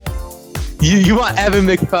You want Evan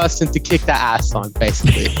McPherson to kick that ass on,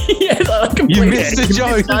 basically. Yes, I completely. You missed the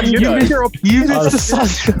joke. You missed the sun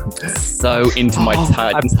joke. So into my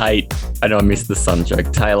Titans hate, and I missed the sun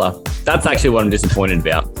joke. Taylor, that's actually what I'm disappointed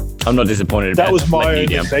about. I'm not disappointed about that. Was my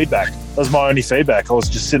letting you only down. feedback. That was my only feedback. I was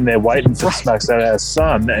just sitting there waiting for the Smacks That Ass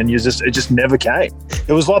Sun, and it just never came.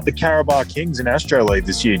 It was like the Carabao Kings in Astro League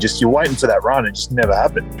this year. Just you're waiting for that run, it just never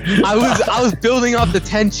happened. I was building up the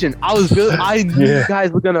tension. I knew you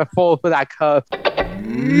guys were gonna fall for that curve.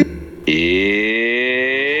 It's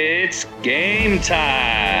game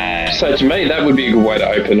time. So to me, that would be a good way to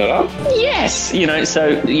open it up. Yes,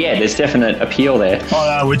 there's definite appeal there.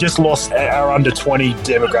 Oh no, we just lost our under 20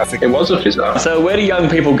 demographic. It was a fizzer. So where do young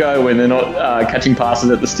people go when they're not catching passes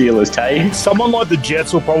at the Steelers, Tay? Someone like the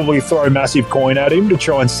Jets will probably throw a massive coin at him to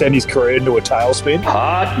try and send his career into a tailspin.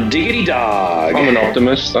 Hot diggity dog. I'm an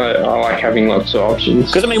optimist. I like having lots of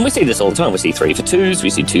options. Because, we see this all the time. We see 3 for 2s, we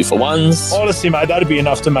see 2 for 1s. Honestly, mate, that'd be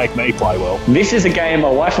enough to make me play well. This is a game my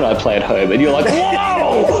wife and I play at home, and you're like,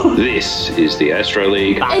 whoa! This is the Astro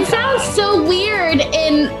League. It sounds so weird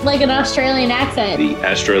in like an Australian accent. The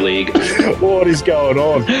Astro League. What is going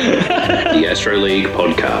on? The Astro League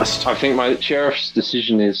podcast. I think my sheriff's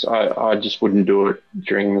decision is I just wouldn't do it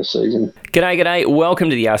during the season. G'day. Welcome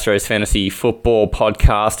to the Astros Fantasy Football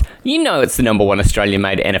Podcast. You know it's the number one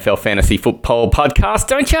Australian-made NFL fantasy football podcast,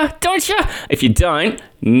 don't you? If you don't,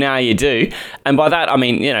 now you do. And by that, I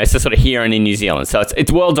mean, it's just sort of here and in New Zealand. So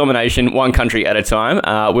it's world domination, one country at a time.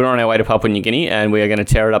 We're on our way to Papua New Guinea, and we are going to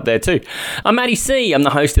tear it up there too. I'm Matty C. I'm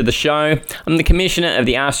the host of the show. I'm the commissioner of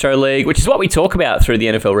the Astro League, which is what we talk about through the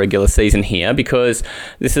NFL regular season here, because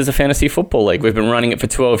this is a fantasy football league. We've been running it for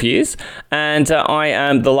 12 years, and I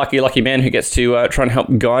am the lucky man who gets to try and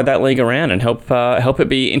help guide that league around and help it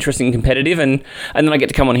be interesting and competitive. And then I get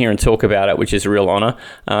to come on here and talk about it, which is a real honour,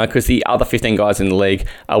 because the other 15 guys in the league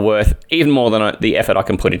are worth even more than the effort I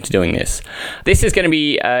can put into doing this. This is going to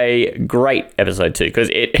be a great episode too, because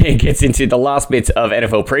it gets into the last bits of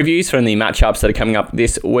NFL previews from the matchups that are coming up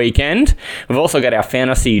this weekend. We've also got our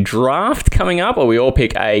fantasy draft coming up, where we all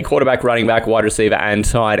pick a quarterback, running back, wide receiver, and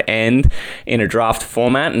tight end in a draft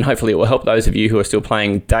format, and hopefully it will help those of you who are still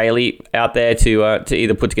playing daily out there to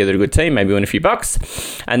either put together a good team, maybe win a few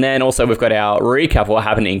bucks. And then also we've got our recap of what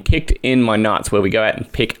happened in Kicked in My Nuts, where we go out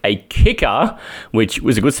and pick a kicker, which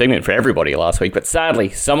was a good segment for everybody last week, but sadly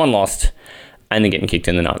someone lost and they're getting kicked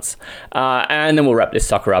in the nuts. And then we'll wrap this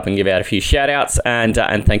sucker up and give out a few shout outs and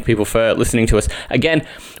thank people for listening to us. Again,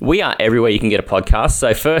 we are everywhere you can get a podcast.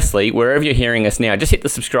 So firstly, wherever you're hearing us now, just hit the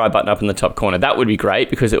subscribe button up in the top corner. That would be great,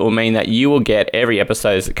 because it will mean that you will get every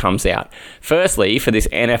episode that comes out. Firstly, for this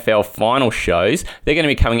NFL final shows, they're going to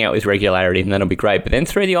be coming out with regularity, and that'll be great. But then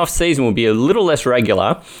through the off season will be a little less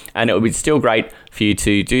regular, and it will be still great for you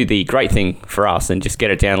to do the great thing for us and just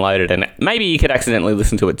get it downloaded. And maybe you could accidentally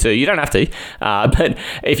listen to it too. You don't have to. But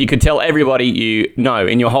if you could tell everybody you know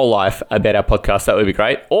in your whole life about our podcast, that would be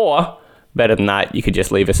great. Or better than that, you could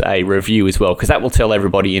just leave us a review as well, because that will tell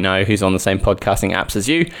everybody you know who's on the same podcasting apps as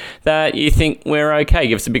you that you think we're okay.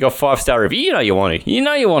 Give us a big old 5-star review. You know you want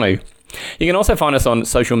to. You can also find us on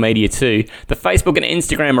social media too. The Facebook and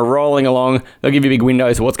Instagram are rolling along. They'll give you big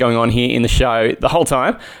windows of what's going on here in the show the whole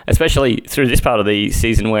time, especially through this part of the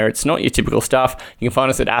season where it's not your typical stuff. You can find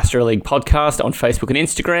us at Astro League Podcast on Facebook and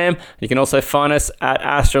Instagram. You can also find us at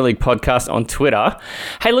Astro League Podcast on Twitter.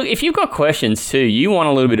 Hey, look, if you've got questions too, you want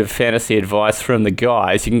a little bit of fantasy advice from the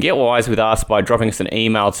guys, you can get wise with us by dropping us an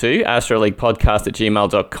email to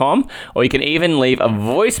astroleaguepodcast@gmail.com, or you can even leave a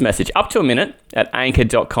voice message up to a minute at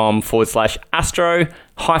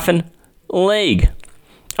anchor.com/astro-league.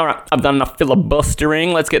 All right, I've done enough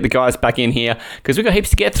filibustering. Let's get the guys back in here, because we've got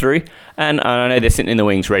heaps to get through, and I know they're sitting in the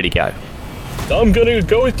wings ready to go. I'm going to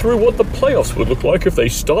go through what the playoffs would look like if they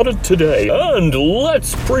started today. And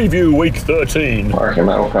let's preview Week 13. I reckon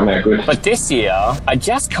that'll come out good. But this year, I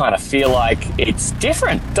just kind of feel like it's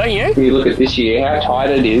different, don't you? When you look at this year, how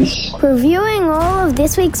tight it is. Reviewing all of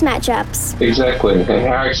this week's matchups. Exactly. And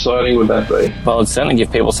how exciting would that be? Well, it'd certainly give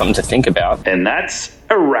people something to think about. And that's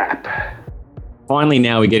a wrap. Finally,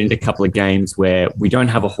 now we get into a couple of games where we don't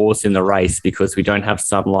have a horse in the race because we don't have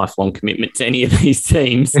some lifelong commitment to any of these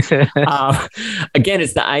teams. Again,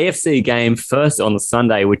 it's the AFC game first on the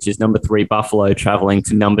Sunday, which is number 3 Buffalo traveling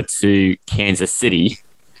to number 2 Kansas City.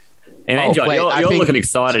 And Angel, you're looking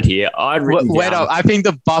excited here. Wait up. I think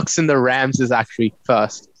the Bucks and the Rams is actually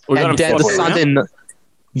first. And then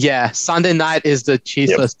the Sunday night is the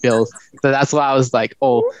Chiefs vs Bills. So that's why I was like,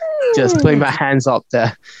 just putting my hands up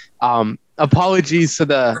there. Apologies for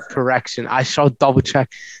the correction. I shall double check.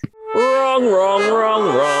 Wrong.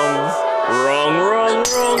 Wrong.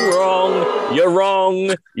 You're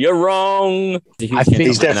wrong. I think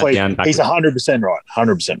he's 100% right.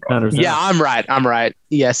 100% right. Yeah, I'm right.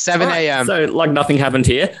 Yeah, 7 a.m. So like nothing happened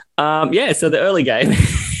here. So the early game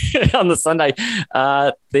on the Sunday,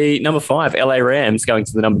 the number 5 LA Rams going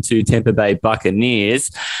to the number 2 Tampa Bay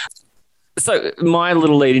Buccaneers. So my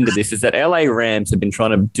little lead into this is that LA Rams have been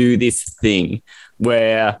trying to do this thing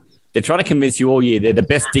where they're trying to convince you all year they're the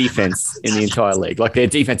best defense in the entire league. Like their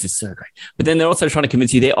defense is so great. But then they're also trying to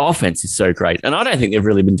convince you their offense is so great. And I don't think they've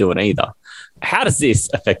really been doing either. How does this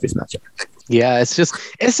affect this matchup? Yeah,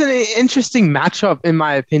 it's an interesting matchup in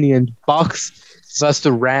my opinion. Bucks versus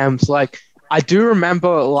the Rams. Like I do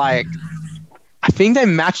remember I think they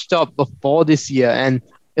matched up before this year and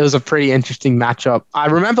it was a pretty interesting matchup. I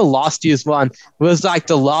remember last year's one. It was like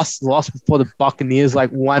the last loss before the Buccaneers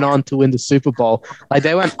went on to win the Super Bowl. Like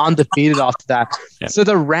they went undefeated after that. Yeah. So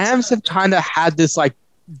the Rams have kind of had this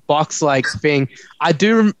Bucks thing. I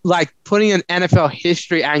do putting an NFL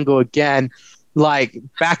history angle again. Like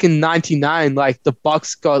back in '99, the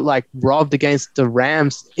Bucks got robbed against the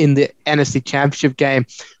Rams in the NFC Championship game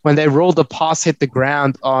when they rolled the pass hit the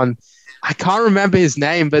ground on. I can't remember his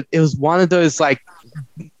name, but it was one of those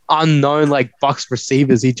unknown Bucks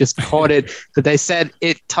receivers. He just caught it, but they said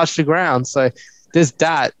it touched the ground. So there's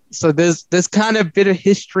that. So there's kind of a bit of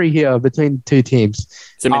history here between the two teams.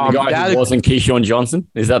 So the guy who wasn't Keyshawn Johnson,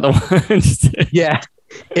 is that the one? Yeah.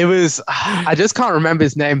 It was, I just can't remember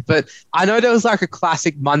his name, but I know there was a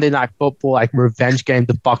classic Monday Night Football revenge game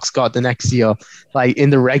the Bucks got the next year, in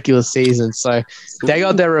the regular season. So they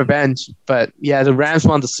got their revenge, but yeah, the Rams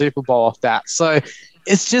won the Super Bowl off that. So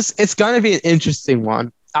it's going to be an interesting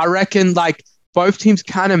one. I reckon both teams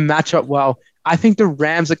kind of match up well. I think the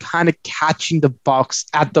Rams are kind of catching the Bucks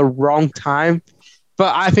at the wrong time,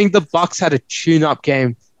 but I think the Bucks had a tune-up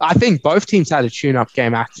game. I think both teams had a tune-up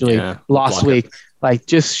game actually last week.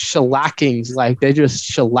 Just shellackings, they just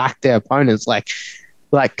shellacked their opponents,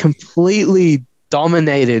 completely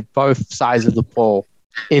dominated both sides of the ball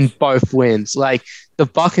in both wins. The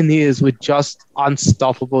Buccaneers were just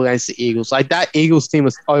unstoppable against the Eagles. That Eagles team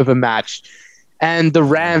was overmatched. And the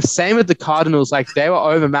Rams, same with the Cardinals, they were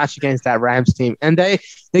overmatched against that Rams team. And they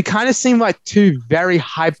kind of seem like two very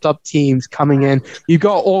hyped up teams coming in. You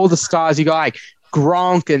got all the stars. You got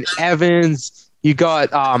Gronk and Evans. You got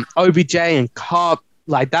OBJ and Cobb.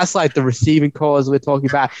 That's the receiving cores we're talking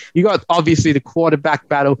about. You got obviously the quarterback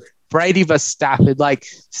battle. Brady versus Stafford.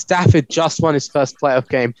 Stafford just won his first playoff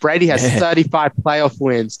game. Brady has 35 playoff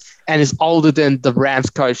wins and is older than the Rams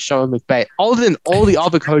coach, Sean McVay. Older than all the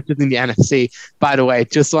other coaches in the NFC, by the way.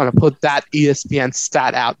 Just want to put that ESPN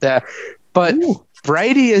stat out there. But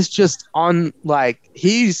Brady is just on,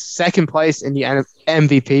 he's second place in the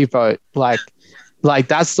MVP vote.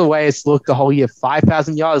 That's the way it's looked the whole year.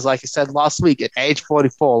 5,000 yards, like I said last week, at age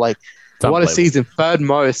 44. What a season. Third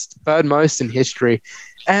most in history.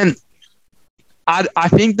 And I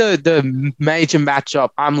think the major matchup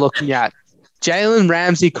I'm looking at, Jalen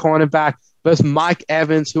Ramsey, cornerback, versus Mike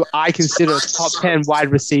Evans, who I consider a top 10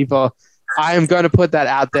 wide receiver. I am going to put that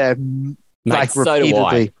out there,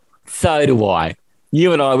 repeatedly. So do I.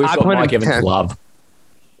 You and we've got Mike Evans' love.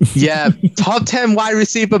 Yeah, top 10 wide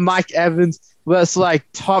receiver Mike Evans versus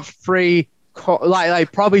top 3,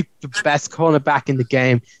 probably the best cornerback in the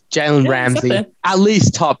game, Jalen Ramsey, at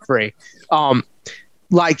least top 3.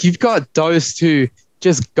 You've got those two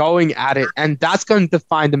just going at it, and that's going to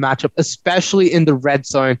define the matchup, especially in the red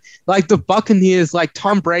zone. The Buccaneers,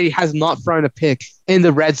 Tom Brady has not thrown a pick in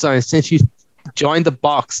the red zone since he joined the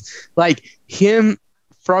Bucs. Him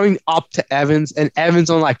throwing up to Evans and Evans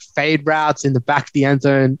on fade routes in the back of the end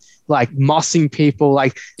zone, mossing people.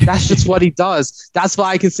 That's just what he does. That's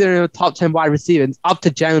why I consider him a top 10 wide receiver. It's up to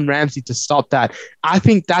Jalen Ramsey to stop that. I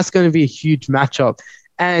think that's going to be a huge matchup.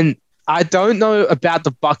 And I don't know about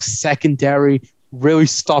the Bucs secondary really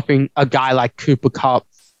stopping a guy like Cooper Kupp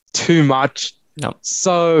too much. No.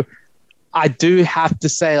 So I do have to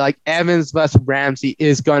say Evans versus Ramsey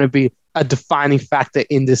is going to be a defining factor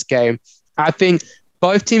in this game. I think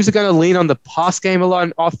both teams are going to lean on the pass game a lot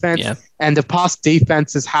in offense, and the pass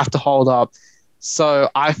defenses have to hold up. So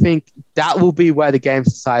I think that will be where the game's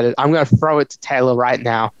decided. I'm going to throw it to Taylor right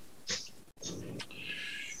now.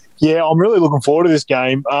 Yeah, I'm really looking forward to this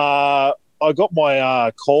game. I got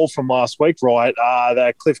my call from last week right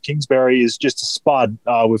that Cliff Kingsbury is just a spud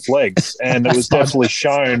with legs, and it was definitely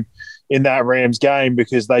shown in that Rams game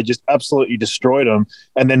because they just absolutely destroyed him.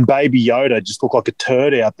 And then Baby Yoda just looked like a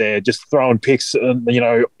turd out there, just throwing picks, in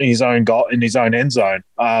his own end zone.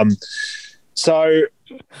 So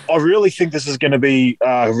I really think this is going to be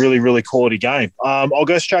a really, really quality game. I'll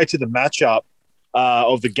go straight to the matchup.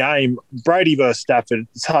 of the game, Brady versus Stafford,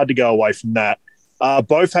 it's hard to go away from that.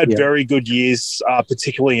 Both had very good years,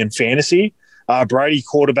 particularly in fantasy. Brady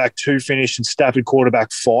quarterback 2 finish and Stafford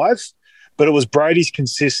quarterback 5. But it was Brady's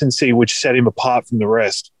consistency which set him apart from the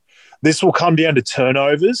rest. This will come down to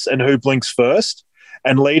turnovers and who blinks first.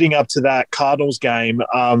 And leading up to that Cardinals game,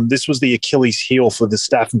 this was the Achilles heel for the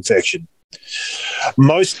staph infection.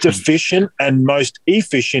 Most deficient and most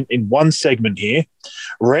efficient in one segment here.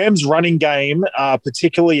 Rams running game,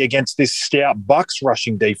 particularly against this stout Bucks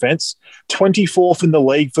rushing defense, 24th in the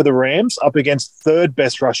league for the Rams, up against third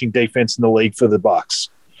best rushing defense in the league for the Bucks.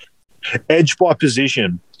 Edge by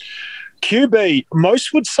position. QB,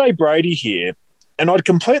 most would say Brady here, and I'd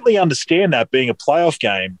completely understand that being a playoff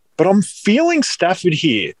game, but I'm feeling Stafford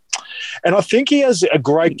here, and I think he has a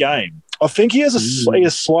great game. I think he has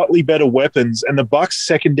slightly better weapons, and the Bucks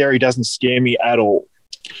secondary doesn't scare me at all.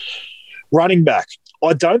 Running back,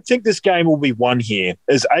 I don't think this game will be won here,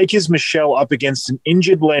 as Akers Michelle up against an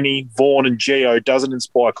injured Lenny, Vaughn, and Gio doesn't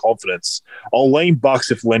inspire confidence. I'll lean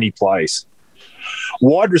Bucks if Lenny plays.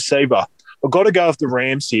 Wide receiver, I've got to go with the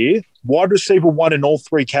Rams here. Wide receiver 1 in all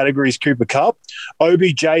 3 categories, Cooper Kupp.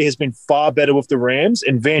 OBJ has been far better with the Rams,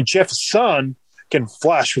 and Van Jefferson can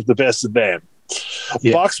flash with the best of them.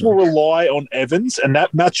 Yeah. Bucks will rely on Evans, and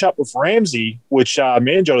that matchup with Ramsey, which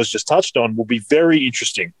Manjot has just touched on, will be very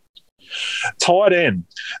interesting. Tight end,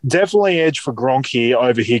 definitely edge for Gronk here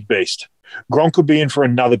over Higbeast. Gronk could be in for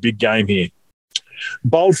another big game here.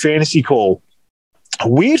 Bold fantasy call. A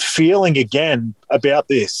weird feeling again about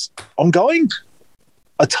this. I'm going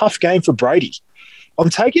a tough game for Brady. I'm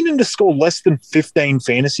taking him to score less than 15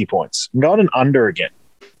 fantasy points. I'm going an under again.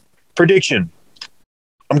 Prediction.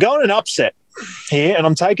 I'm going an upset here, and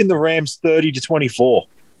I'm taking the Rams 30-24.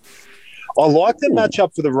 I like the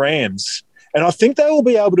matchup for the Rams, and I think they will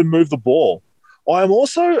be able to move the ball. I am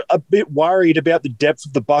also a bit worried about the depth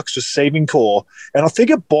of the Bucks receiving core, and I think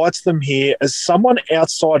it bites them here as someone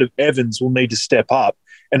outside of Evans will need to step up,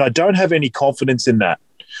 and I don't have any confidence in that.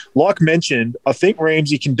 Like mentioned, I think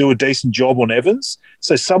Ramsey can do a decent job on Evans,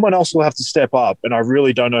 so someone else will have to step up, and I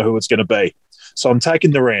really don't know who it's going to be. So I'm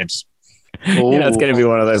taking the Rams. You know, it's going to be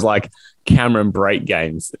one of those like Cameron Brate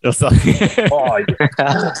games or something. It's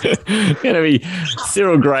going to be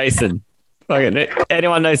Cyril Grayson.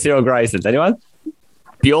 Anyone know Cyril Grayson? Anyone?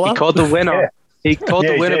 Bueller? He called the winner. Yeah. He called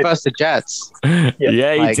the winner versus the Jets.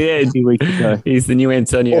 Yeah, he did. A few weeks ago. He's the new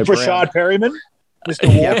Antonio Brown. Rashad Perryman? Against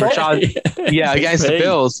the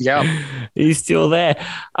Bills. Yeah. He's still there.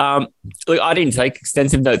 Look, I didn't take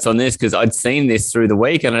extensive notes on this because I'd seen this through the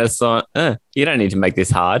week and I just thought, you don't need to make this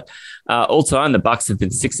hard. All time, the Bucks have been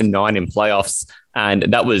 6-9 in playoffs, and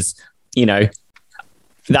that was,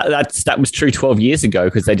 that was true 12 years ago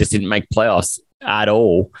because they just didn't make playoffs at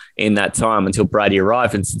all in that time until Brady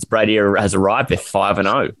arrived. And since Brady has arrived, they're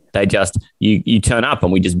 5-0. They just, you turn up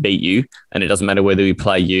and we just beat you. And it doesn't matter whether we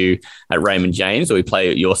play you at Raymond James or we play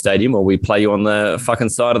at your stadium or we play you on the fucking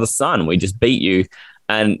side of the sun. We just beat you.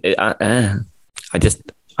 And I'm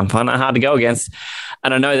finding it hard to go against.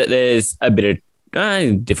 And I know that there's a bit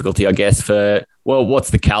of difficulty, I guess, for, well, what's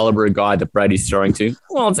the caliber of guy that Brady's throwing to?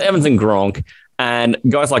 Well, it's Evans and Gronk. And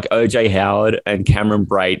guys like O.J. Howard and Cameron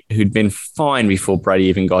Brate, who'd been fine before Brady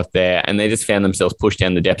even got there, and they just found themselves pushed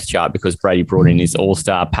down the depth chart because Brady brought in his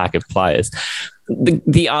all-star pack of players.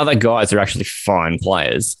 The other guys are actually fine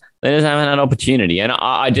players. They just haven't had an opportunity, and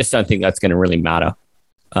I just don't think that's going to really matter.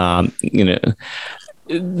 The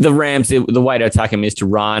Rams, the way to attack them is to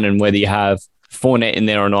run, and whether you have Fournette in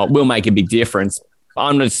there or not will make a big difference.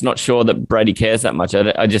 I'm just not sure that Brady cares that much.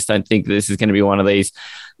 I just don't think this is going to be one of these,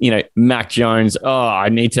 Mac Jones, I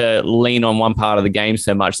need to lean on one part of the game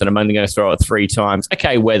so much that I'm only going to throw it 3 times.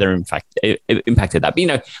 Okay, weather, in fact, it impacted that.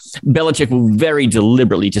 But, Belichick will very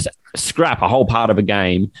deliberately just scrap a whole part of a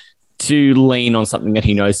game to lean on something that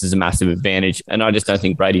he knows is a massive advantage. And I just don't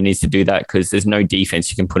think Brady needs to do that because there's no defense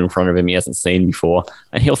you can put in front of him he hasn't seen before.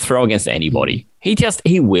 And he'll throw against anybody. He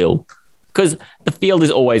will. Because the field is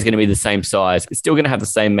always going to be the same size. It's still going to have the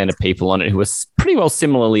same amount of people on it who are pretty well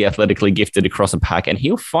similarly athletically gifted across a pack, and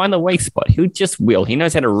he'll find the weak spot. He just will. He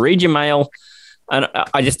knows how to read your mail, and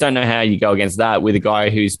I just don't know how you go against that with a guy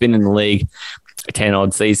who's been in the league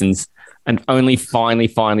 10-odd seasons and only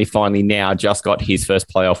finally now just got his first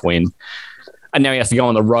playoff win. And now he has to go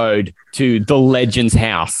on the road to the Legends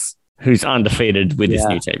house, who's undefeated with his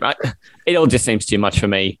new team. Right? It all just seems too much for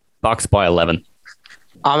me. Bucks by 11.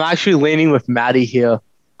 I'm actually leaning with Maddie here.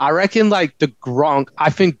 I reckon I think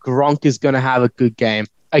Gronk is going to have a good game.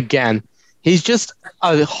 Again, he's just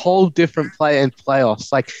a whole different player in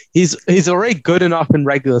playoffs. He's already good enough in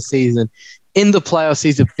regular season. in the playoffs,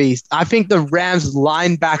 he's a beast. I think the Rams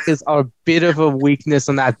linebackers are a bit of a weakness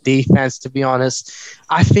on that defense, to be honest.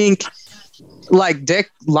 I think like their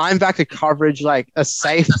linebacker coverage, like a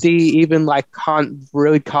safety even like can't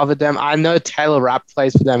really cover them. I know Taylor Rapp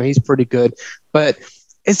plays for them. He's pretty good, but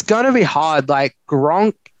it's going to be hard. Like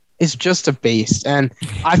Gronk is just a beast. And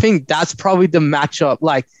I think that's probably the matchup.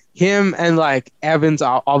 Like him and like Evans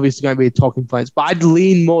are obviously going to be talking points, but I'd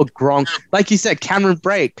lean more Gronk. Like you said, Cameron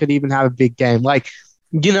Brate could even have a big game. Like,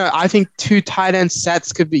 you know, I think 2 tight end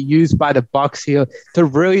sets could be used by the Bucs here to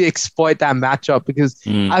really exploit that matchup because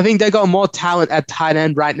I think they got more talent at tight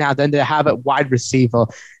end right now than they have at wide receiver.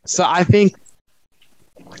 So I think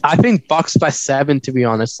Bucs by 7, to be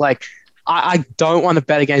honest. Like, I don't want to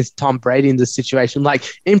bet against Tom Brady in this situation. Like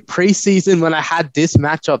in preseason, when I had this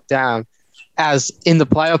matchup down as in the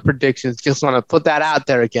playoff predictions, just want to put that out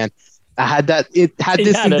there again. I had that. It had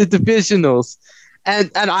this in the divisionals.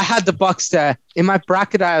 And I had the Bucs there. In my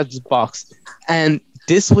bracket, I had the Bucs. And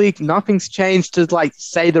this week, nothing's changed to, like,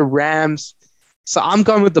 say the Rams. So I'm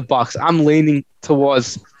going with the Bucs. I'm leaning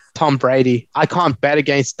towards Tom Brady. I can't bet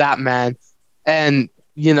against that man. And,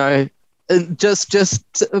 you know, just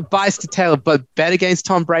advice to Taylor, but bet against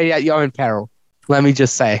Tom Brady at your own peril. Let me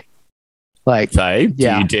just say. Like, do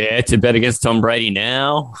you dare to bet against Tom Brady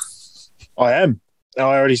now? I am.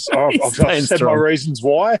 I've said my reasons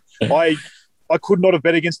why. I could not have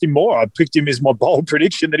bet against him more. I picked him as my bold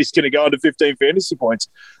prediction that he's going to go under 15 fantasy points.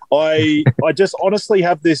 I just honestly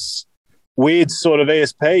have this weird sort of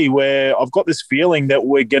ESP where I've got this feeling that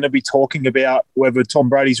we're going to be talking about whether Tom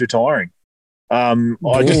Brady's retiring. I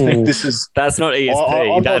just think this is... That's not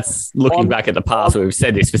ESP. That's looking back at the past where we've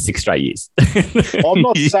said this for 6 straight years. I'm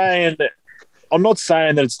not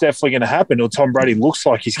saying that it's definitely going to happen or Tom Brady looks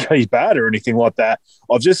like he's bad or anything like that.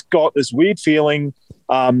 I've just got this weird feeling...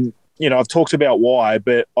 you know, I've talked about why,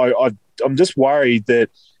 but I'm just worried that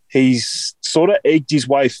he's sort of eked his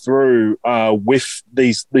way through with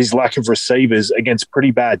these lack of receivers against pretty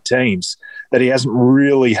bad teams that he hasn't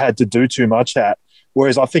really had to do too much at.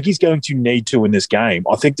 Whereas I think he's going to need to in this game.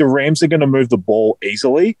 I think the Rams are going to move the ball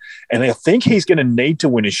easily, and I think he's going to need to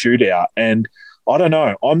win a shootout. And I don't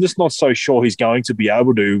know. I'm just not so sure he's going to be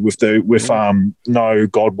able to with no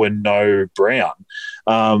Godwin, no Brown.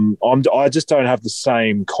 I just don't have the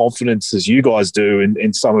same confidence as you guys do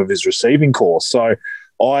in some of his receiving core. So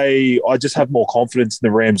I just have more confidence in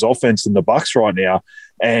the Rams offense than the Bucs right now.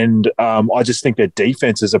 And I just think their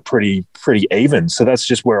defenses are pretty even. So that's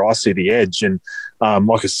just where I see the edge. And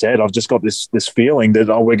like I said, I've just got this feeling that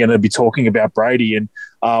we're going to be talking about Brady and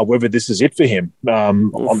whether this is it for him.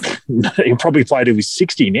 He'll probably play to his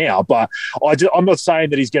 60 now, but I'm not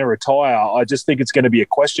saying that he's going to retire. I just think it's going to be a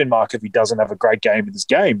question mark if he doesn't have a great game in this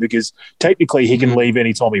game because technically he can leave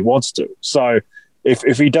anytime he wants to. So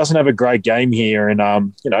if he doesn't have a great game here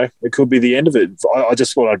and, you know, it could be the end of it. I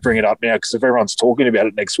just thought I'd bring it up now because if everyone's talking about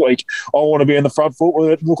it next week, I want to be in the front foot with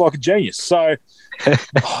it and look like a genius. So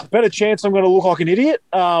better chance I'm going to look like an idiot.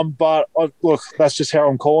 But look, that's just how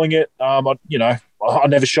I'm calling it. I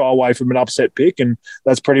never shy away from an upset pick and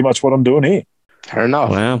that's pretty much what I'm doing here. Fair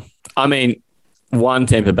enough. Wow. I mean, one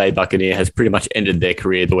Tampa Bay Buccaneer has pretty much ended their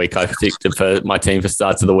career the week I predicted for my team for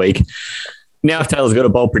starts of the week. Now, if Taylor's got a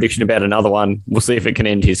bold prediction about another one, we'll see if it can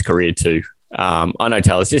end his career too. I know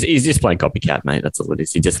he's just playing copycat, mate. That's all it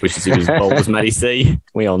is. He just wishes he was as bold as Matty C.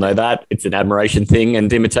 We all know that. It's an admiration thing,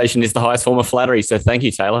 and imitation is the highest form of flattery. So thank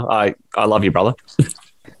you, Taylor. I love you, brother.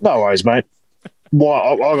 No worries, mate.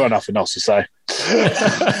 Well, I've got nothing else to say.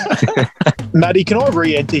 Matty, can I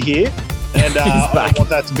re-enter here? And I don't want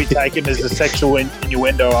that to be taken as a sexual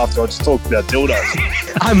innuendo after I just talked about dildos.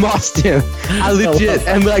 I mossed him. I legit.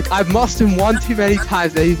 And I've mossed him one too many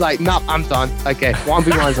times. And he's like, nope, I'm done. Okay,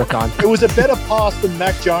 1v1s are done. It was a better pass than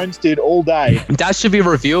Mac Jones did all day. That should be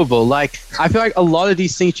reviewable. Like, I feel like a lot of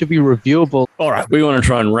these things should be reviewable. All right, we want to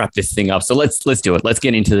try and wrap this thing up. So let's do it. Let's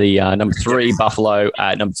get into the number 3, Buffalo,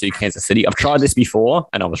 number 2, Kansas City. I've tried this before,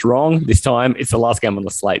 and I was wrong. This time, it's the last game on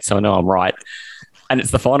the slate, so I know I'm right. And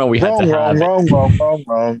it's the final we had to have.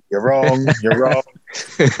 Wrong. You're wrong. In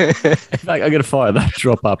fact, I'm going to fire that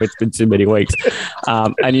drop up. It's been too many weeks.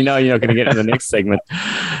 And you know you're not going to get to the next segment.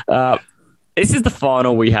 This is the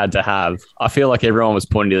final we had to have. I feel like everyone was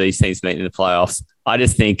pointing to these teams meeting in the playoffs. I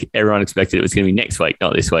just think everyone expected it was going to be next week,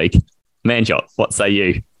 not this week. Manjot, what say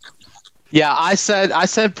you? Yeah, I said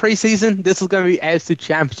preseason, this was going to be AFC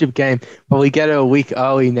Championship game, but we get it a week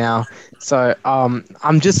early now. So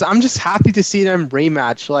I'm just happy to see them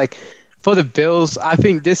rematch. Like for the Bills, I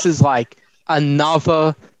think this is like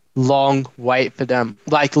another long wait for them.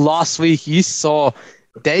 Like last week, you saw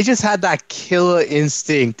they just had that killer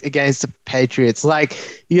instinct against the Patriots. Like,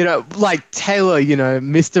 like Taylor,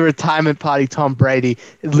 Mr. Retirement Party Tom Brady,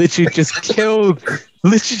 literally just killed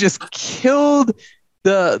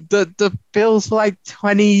the Bills for like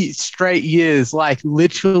 20 straight years. Like,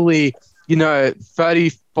 literally,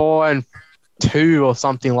 34-2 or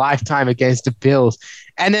something lifetime against the Bills.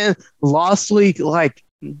 And then last week, like,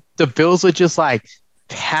 the Bills were just like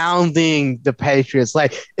pounding the Patriots.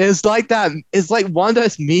 Like, it's like that. It's like one of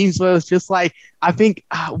those memes where it's just like, I think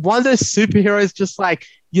one of those superheroes just like,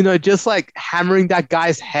 just like hammering that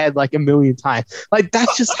guy's head like a million times. Like,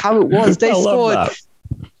 that's just how it was. They scored.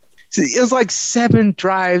 It was like 7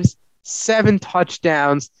 drives, 7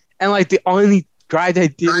 touchdowns, and like the only drive they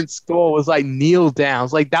didn't score was like kneel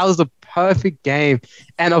downs. Like, that was a perfect game.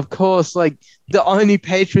 And of course, like, the only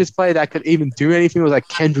Patriots player that could even do anything was like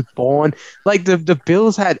Kendrick Bourne. Like, the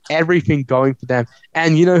Bills had everything going for them.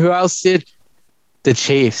 And you know who else did? The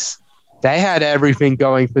Chiefs. They had everything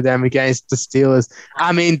going for them against the Steelers.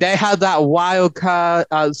 I mean, they had that wildcat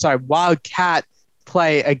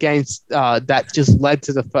play against that just led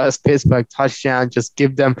to the first Pittsburgh touchdown. Just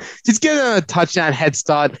give them a touchdown head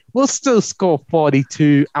start. We'll still score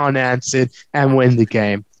 42 unanswered and win the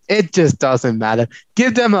game. It just doesn't matter.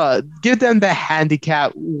 Give them the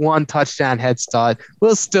handicap 1 touchdown head start.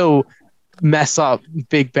 We'll still mess up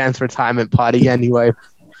Big Ben's retirement party anyway.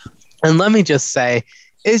 And let me just say,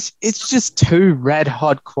 it's just 2 red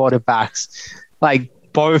hot quarterbacks. Like,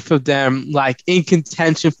 both of them, like, in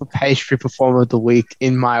contention for Pastry Performer of the Week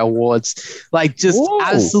in my awards. Like, just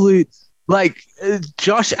absolute, like,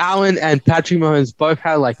 Josh Allen and Patrick Mahomes both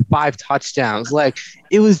had like 5 touchdowns. Like,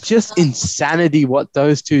 it was just insanity what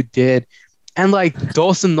those two did. And like,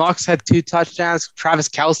 Dawson Knox had 2 touchdowns. Travis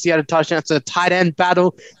Kelce had a touchdown. So the tight end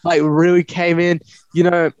battle like really came in.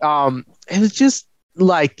 It was just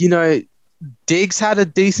like, Diggs had a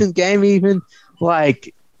decent game even.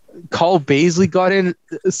 Like, Cole Beasley got in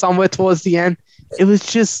somewhere towards the end. It was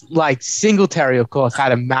just like Singletary, of course,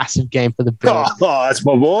 had a massive game for the Bills. Oh, that's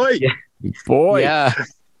my boy. Yeah. Boy. Yeah,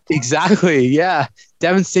 exactly. Yeah.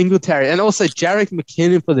 Devin Singletary. And also Jerick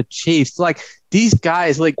McKinnon for the Chiefs. Like, these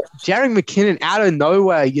guys, like Jerick McKinnon out of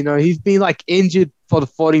nowhere, he's been like injured for the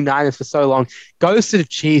 49ers for so long, goes to the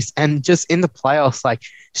Chiefs and just in the playoffs, like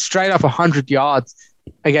straight up 100 yards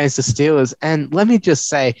against the Steelers. And let me just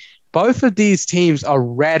say, both of these teams are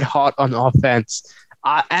red hot on offense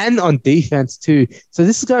and on defense too. So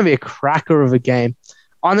this is going to be a cracker of a game.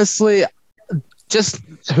 Honestly, just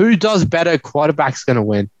who does better quarterback's going to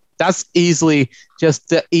win. That's easily just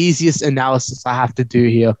the easiest analysis I have to do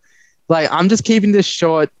here. Like, I'm just keeping this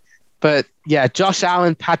short, but yeah, Josh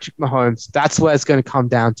Allen, Patrick Mahomes, that's where it's going to come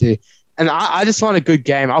down to. And I just want a good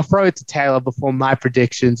game. I'll throw it to Taylor before my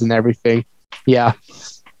predictions and everything. Yeah.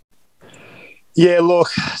 Yeah, look,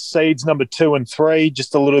 seeds number 2 and 3,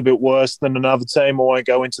 just a little bit worse than another team. I won't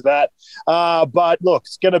go into that. But look,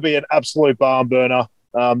 it's going to be an absolute barn burner.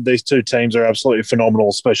 These 2 teams are absolutely phenomenal,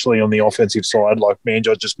 especially on the offensive side, like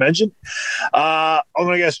Manjot just mentioned. I'm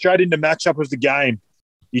going to go straight into matchup of the game.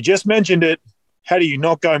 You just mentioned it. How do you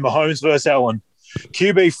not go Mahomes versus Allen?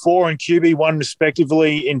 QB4 and QB1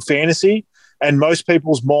 respectively in fantasy, and most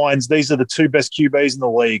people's minds, these are the 2 best QBs in the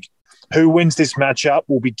league. Who wins this matchup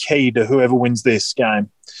will be key to whoever wins this game.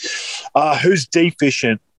 Who's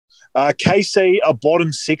deficient? KC are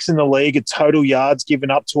bottom 6 in the league at total yards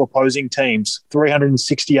given up to opposing teams,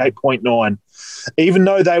 368.9. Even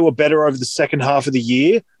though they were better over the second half of the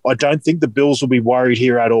year, I don't think the Bills will be worried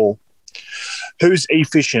here at all. Who's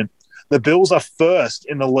efficient? The Bills are first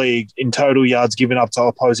in the league in total yards given up to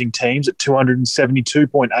opposing teams at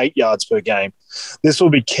 272.8 yards per game. This will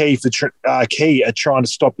be key at trying to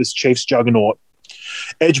stop this Chiefs juggernaut.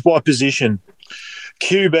 Edge by position.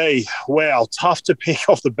 QB, wow, tough to pick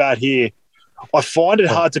off the bat here. I find it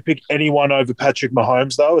hard to pick anyone over Patrick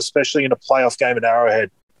Mahomes, though, especially in a playoff game at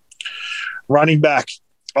Arrowhead. Running back,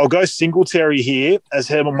 I'll go Singletary here, as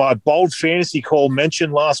had my bold fantasy call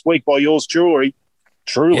mentioned last week by yours truly.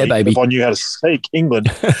 Yeah, baby. If I knew how to speak England.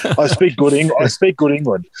 I speak good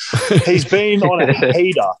England. He's been on a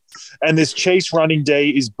heater, and this Chiefs running D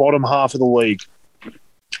is bottom half of the league.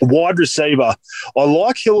 Wide receiver, I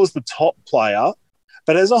like Hill as the top player,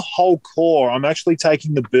 but as a whole core, I'm actually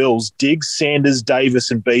taking the Bills, Diggs, Sanders, Davis,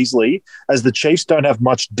 and Beasley, as the Chiefs don't have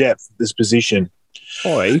much depth at this position.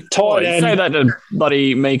 Say that to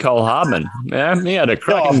bloody Mecole Hardman. Yeah, he had a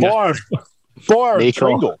cracking Byron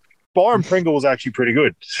Pringle. Byron Pringle was actually pretty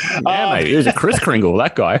good. Yeah, mate. He was a Chris Kringle,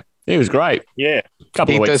 that guy. He was great. Yeah.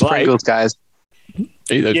 Couple of weeks those Pringles, guys.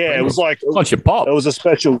 It was like... Punch your pop. It was a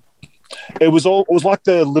special It was like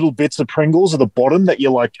the little bits of Pringles at the bottom that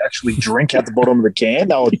you like actually drink at the bottom of the can.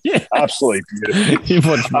 They were absolutely beautiful. You've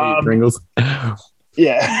watched me eat Pringles.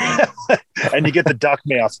 Yeah. And you get the duck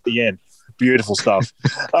mouth at the end. Beautiful stuff.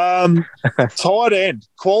 Tight end,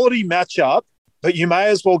 quality matchup, but you may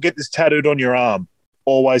as well get this tattooed on your arm.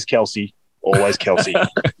 Always Kelsey. Always Kelsey.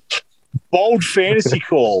 Bold fantasy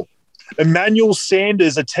call. Emmanuel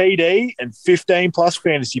Sanders, a TD and 15-plus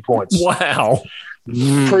fantasy points. Wow.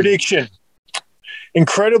 Prediction.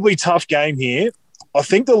 Incredibly tough game here. I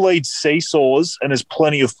think the lead seesaws and has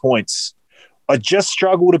plenty of points. I just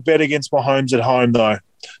struggle to bet against Mahomes at home, though.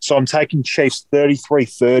 So I'm taking Chiefs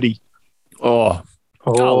 33-30. Oh, I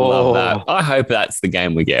love that. I hope that's the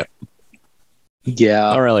game we get. Yeah.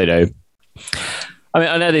 I really do. I mean,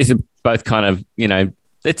 I know these are both kind of,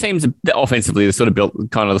 their teams offensively are sort of built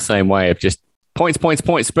kind of the same way of just points,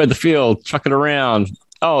 spread the field, chuck it around.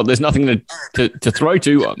 Oh, there's nothing to throw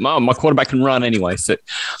to. Oh, my quarterback can run anyway. So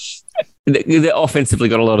they're offensively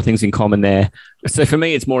got a lot of things in common there. So for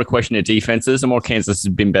me, it's more a question of defenses. The more Kansas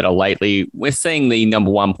has been better lately, we're seeing the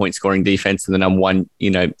number one point scoring defense and the number one,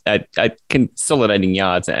 at consolidating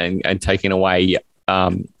yards and taking away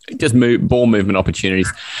just ball movement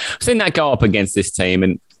opportunities. I've seen that go up against this team.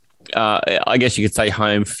 And I guess you could say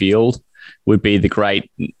home field would be the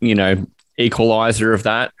great, equalizer of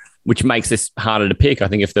that, which makes this harder to pick. I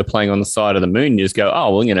think if they're playing on the side of the moon, you just go,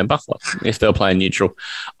 Buffalo. If they're playing neutral,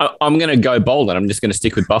 I'm going to go bold and I'm just going to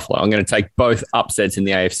stick with Buffalo. I'm going to take both upsets in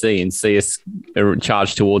the AFC and see us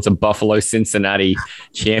charge towards a Buffalo-Cincinnati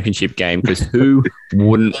championship game, because who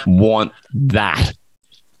wouldn't want that?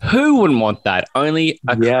 Who wouldn't want that? Only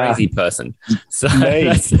a crazy person. So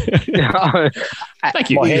thank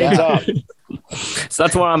you. My hands up. So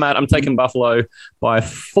that's where I'm at. I'm taking Buffalo by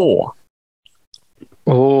 4.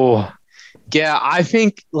 Oh, yeah. I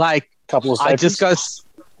think couple of safeties. I just go.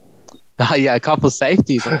 A couple of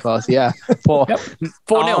safeties, of course. Yeah, 4.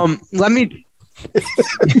 4-0. Let me.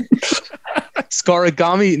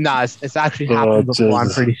 Scorigami. Nah, it's actually happened before. I'm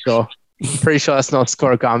pretty sure. Pretty sure it's not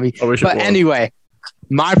Scorigami. But anyway,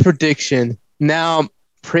 my prediction now.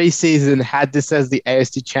 Preseason had this as the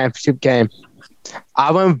AFC Championship game.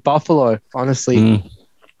 I went with Buffalo. Honestly,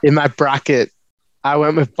 in my bracket, I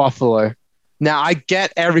went with Buffalo. Now, I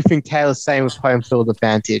get everything Taylor's saying with home field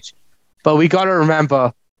advantage, but we got to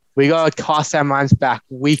remember, we got to cast our minds back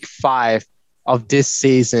week 5 of this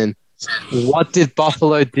season. What did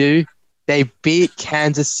Buffalo do? They beat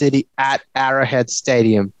Kansas City at Arrowhead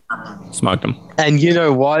Stadium. Smoked them. And you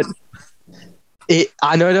know what?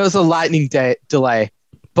 I know there was a lightning delay,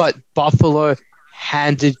 but Buffalo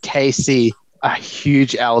handed KC a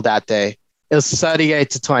huge L that day. It was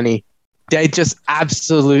 38-20. They just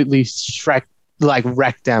absolutely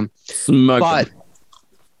wrecked them. But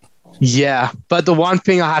the one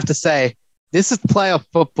thing I have to say, this is playoff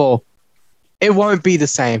football. It won't be the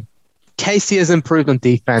same. KC has improved on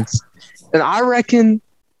defense. And I reckon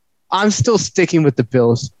I'm still sticking with the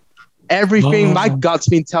Bills. Everything my gut's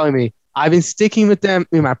been telling me, I've been sticking with them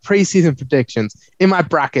in my preseason predictions, in my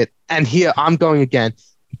bracket, and here I'm going again.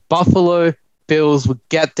 Buffalo Bills will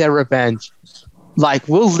get their revenge.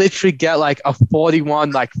 We'll literally get a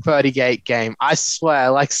 41-38 game. I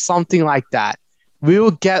swear, something like that. We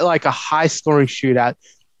will get a high-scoring shootout.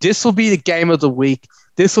 This will be the game of the week.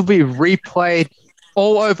 This will be replayed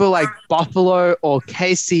all over Buffalo or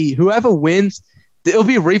KC. Whoever wins, it'll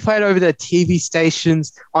be replayed over their TV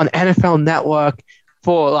stations on NFL Network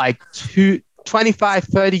for 25,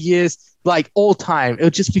 30 years, all time. It'll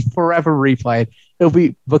just be forever replayed.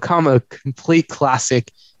 It'll become a complete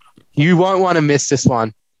classic. You won't want to miss this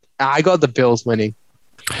one. I got the Bills winning.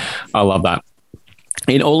 I love that.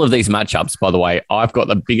 In all of these matchups, by the way, I've got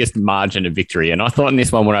the biggest margin of victory. And I thought in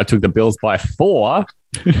this one, when I took the Bills by 4,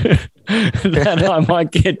 that I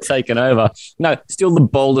might get taken over. No, still the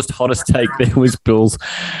boldest, hottest take there was Bills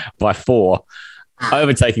by 4.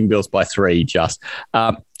 Overtaking Bills by 3 just.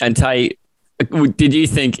 And Tay, did you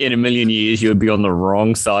think in a million years you would be on the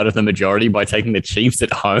wrong side of the majority by taking the Chiefs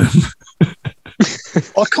at home?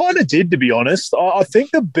 I kind of did, to be honest. I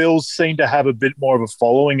think the Bills seem to have a bit more of a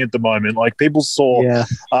following at the moment. People saw,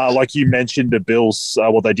 like you mentioned, the Bills,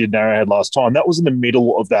 what they did in Arrowhead last time. That was in the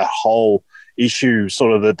middle of that whole issue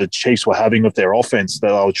sort of that the Chiefs were having with their offense that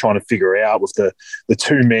they were trying to figure out with the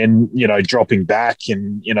two men, dropping back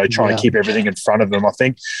and, trying to keep everything in front of them. I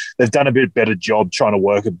think they've done a bit better job trying to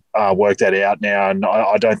work that out now. And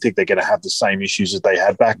I don't think they're going to have the same issues that they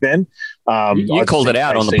had back then. You called it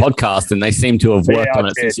out on the podcast and they seem to have worked on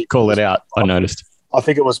it since you called it out, I noticed. I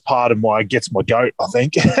think it was part of my gets my goat, I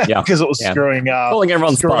think, because it was screwing calling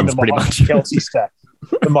everyone's bugs pretty much. Kelsey stat.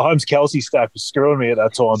 the Mahomes Kelsey stack was screwing me at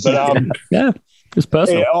that time. But yeah. It's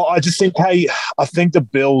personal. Yeah, I just think, I think the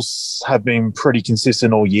Bills have been pretty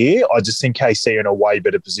consistent all year. I just think KC are in a way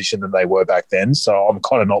better position than they were back then. So I'm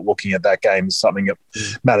kind of not looking at that game as something that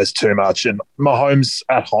matters too much. And Mahomes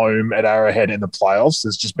at home at Arrowhead in the playoffs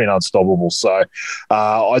has just been unstoppable. So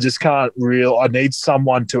I just can't I need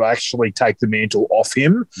someone to actually take the mantle off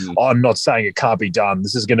him. I'm not saying it can't be done.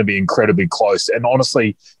 This is going to be incredibly close. And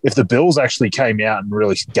honestly, if the Bills actually came out and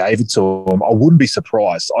really gave it to him, I wouldn't be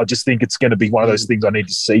surprised. I just think it's going to be one of those things I need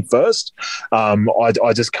to see first. I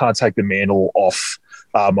just can't take the mantle off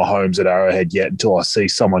Mahomes at Arrowhead yet until I see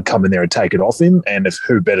someone come in there and take it off him. And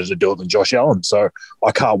who better to do it than Josh Allen? So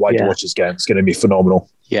I can't wait to watch this game. It's going to be phenomenal.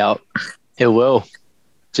 Yeah, it will.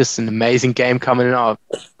 Just an amazing game coming up.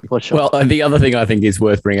 Well, the other thing I think is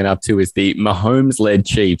worth bringing up too is the Mahomes-led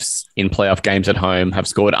Chiefs in playoff games at home have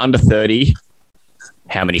scored under 30.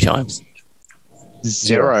 How many times?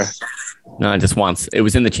 0. No, just once. It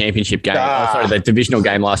was in the championship game. The divisional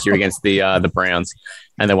game last year against the Browns,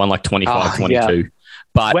 and they won like 25-22. Yeah.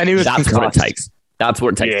 But that's what it takes. That's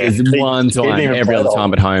what it takes. Yeah. There's one time every other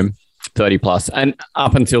time at home, 30 plus. And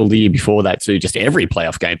up until the year before that too, just every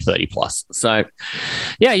playoff game, 30 plus. So,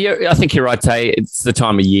 yeah, I think you're right, Tay. It's the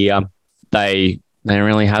time of year they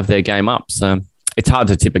really have their game up. So it's hard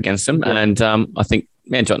to tip against them. Yeah. And I think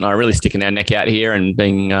Manjot and I are really sticking our neck out here and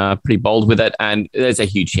being pretty bold with it. And there's a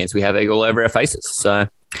huge chance we have egg all over our faces. So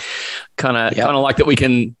kind of like that we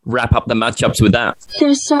can wrap up the matchups with that.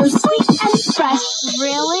 They're so sweet and fresh.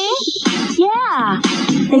 Really? Yeah.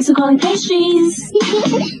 Thanks for calling pastries.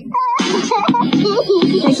 Thanks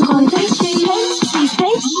for calling pastries.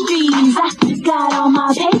 Pastries. I got all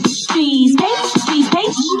my pastries. Pastries.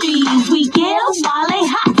 We get them while they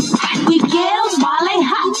hot. We get them while they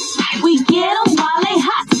hot. We get them while they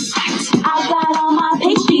hot. I got all my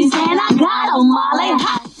pastries and I got them while they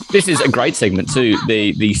hot. This is a great segment too,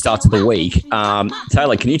 the starts of the week.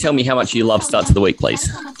 Taylor, can you tell me how much you love starts of the week,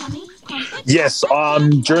 please? Yes,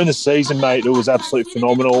 during the season, mate, it was absolutely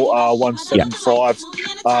phenomenal. 175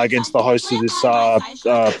 against the host of this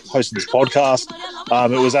podcast.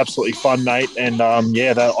 It was absolutely fun, mate. And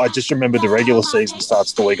I just remember the regular season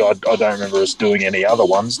starts of the week. I don't remember us doing any other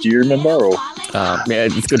ones. Do you remember? Or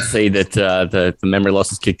it's good to see that the memory loss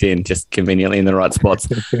has kicked in just conveniently in the right spots.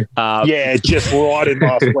 Just right in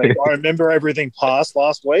last week. I remember everything past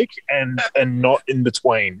last week and not in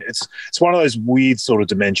between. It's one of those weird sort of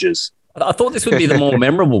dementias. I thought this would be the more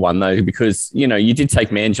memorable one, though, because, you did take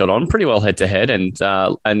Manjot on pretty well head-to-head and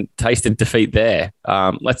tasted defeat there.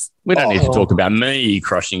 We don't need to talk about me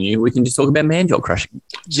crushing you. We can just talk about Manjot crushing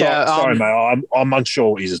you. Sorry, mate. I'm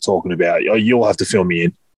unsure what he's talking about. You'll have to fill me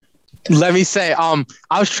in. Let me say, I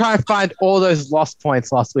was trying to find all those lost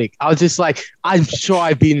points last week. I was just like, I'm sure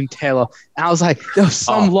I've beaten Taylor. And I was like, there was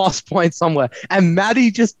some lost point somewhere. And Maddie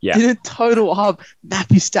just didn't total up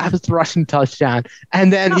Matthew Stafford's rushing touchdown.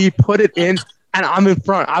 And then he put it in, and I'm in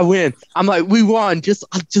front. I win. I'm like, we won. Just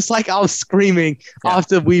like I was screaming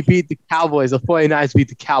after we beat the Cowboys. The 49ers beat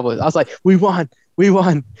the Cowboys. I was like, we won. We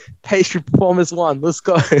won. Pastry Performance won. Let's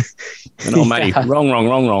go. No, Matty,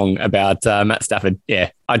 wrong about Matt Stafford.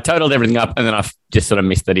 Yeah, I totaled everything up, and then I just sort of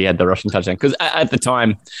missed that he had the rushing touchdown. Because at the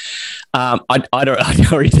time, I'd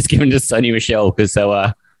already just given to Sony Michel because they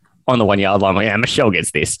were on the 1 yard line. Like, Michelle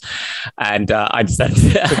gets this. And I just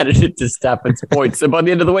added it to Stafford's points. So by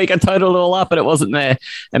the end of the week, I totaled it all up, and it wasn't there.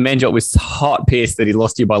 And Manjot was hot pissed that he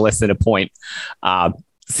lost you by less than a point. So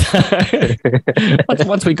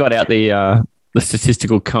once we got out the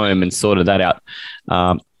statistical comb and sorted that out.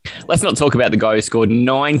 Let's not talk about the guy who scored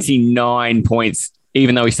 99 points,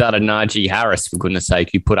 even though he started Najee Harris, for goodness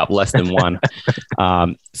sake, who put up less than one.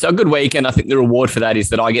 So a good week, and I think the reward for that is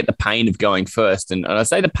that I get the pain of going first. And I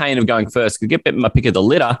say the pain of going first because I get my pick of the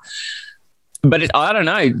litter. But I don't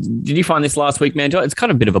know. Did you find this last week, Manjot? It's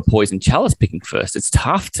kind of a bit of a poison chalice picking first. It's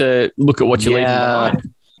tough to look at what you're leaving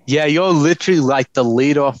behind. Yeah, you're literally like the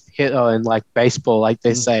leadoff hitter in like baseball, like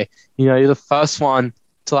they say. You're the first one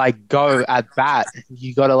to like go at bat.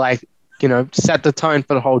 You got to set the tone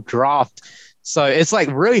for the whole draft. So it's like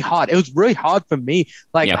really hard. It was really hard for me.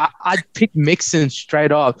 Like I picked Mixon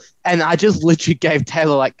straight up, and I just literally gave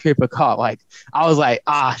Taylor like Cooper Kupp. Like I was like,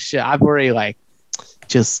 shit, I've already. And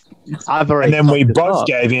then we both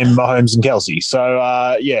gave him Mahomes and Kelsey.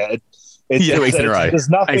 So it's 2 weeks in a row. There's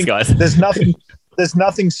nothing. Thanks, guys. There's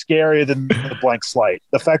nothing scarier than the blank slate.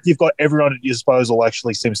 The fact you've got everyone at your disposal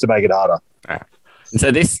actually seems to make it harder. All right. And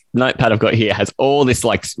so this notepad I've got here has all this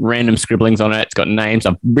like random scribblings on it. It's got names.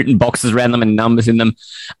 I've written boxes around them and numbers in them.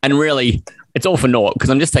 And really, it's all for naught because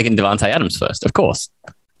I'm just taking Davante Adams first, of course.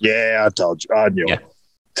 Yeah, I told you. I knew it.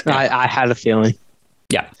 I had a feeling.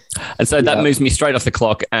 Yeah. And so that moves me straight off the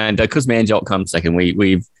clock. And because Manjot comes second, we're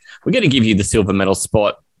going to give you the silver medal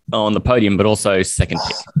spot on the podium, but also second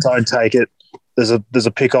pick. Don't take it. There's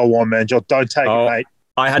a pick I want, Manjot. Don't take it, mate.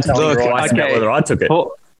 I had to think twice about whether I took it.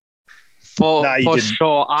 For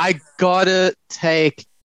sure. I got to take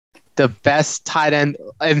the best tight end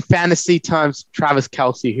in fantasy terms, Travis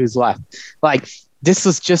Kelce, who's left. Like, this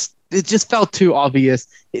was it just felt too obvious.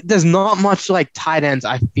 There's not much like tight ends,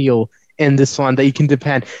 I feel, in this one that you can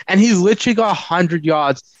depend. And he's literally got 100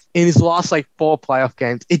 yards in his last like 4 playoff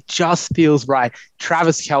games. It just feels right.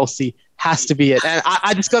 Travis Kelce has to be it. And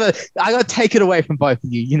I gotta take it away from both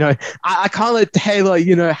of you. You know, I can't let Taylor,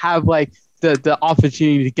 have like the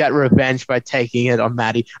opportunity to get revenge by taking it on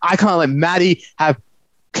Maddie. I can't let Maddie have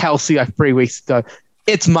Kelce like 3 weeks ago.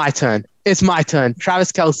 It's my turn.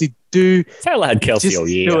 Travis Kelce, Taylor had Kelce all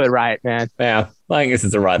year. Do it right, man. Yeah, I think this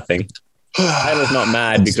is the right thing. Taylor's not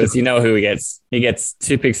mad because you know who he gets. He gets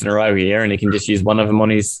 2 picks in a row here, and he can just use one of them on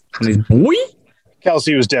his boy.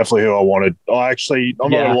 Kelce was definitely who I wanted. I'm not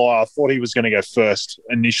going to lie, I thought he was going to go first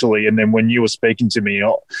initially, and then when you were speaking to me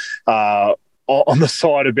on the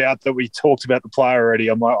side about that we talked about the player already,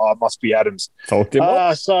 I'm like, it must be Adams.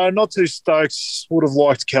 So not too stoked. Would have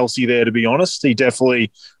liked Kelce there, to be honest. He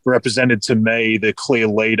definitely represented to me the clear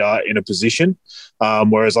leader in a position,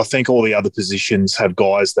 whereas I think all the other positions have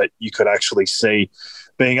guys that you could actually see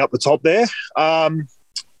being up the top there.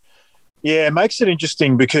 It makes it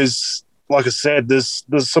interesting because, like I said, there's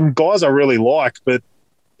some guys I really like, but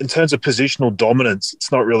in terms of positional dominance, it's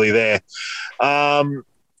not really there.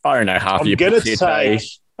 I don't know half of your picks. I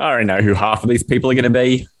already know who half of these people are going to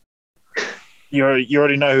be. You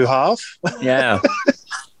already know who half? Yeah.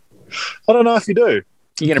 I don't know if you do.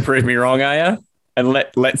 You're going to prove me wrong, are you? And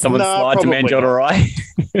let someone slide to Manjot or I?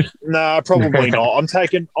 No, probably not. I'm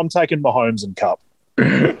taking Mahomes and Cup.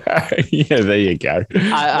 Yeah, there you go. There's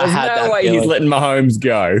no way he's letting Mahomes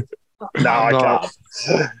go. No, I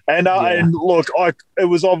can't. And look, it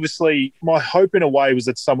was obviously my hope in a way was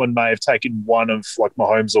that someone may have taken one of like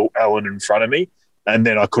Mahomes or Allen in front of me, and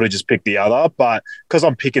then I could have just picked the other. But because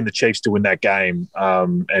I'm picking the Chiefs to win that game,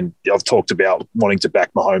 and I've talked about wanting to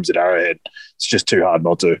back Mahomes at Arrowhead, it's just too hard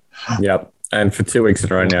not to. Yep. And for 2 weeks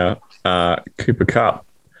in a row now, Cooper Kupp.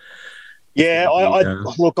 Yeah,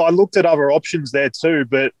 I looked at other options there too,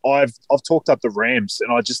 but I've talked up the Rams, and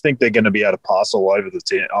I just think they're going to be able to pass all over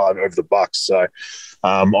the Bucks. So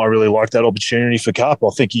I really like that opportunity for Kupp. I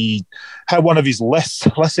think he had one of his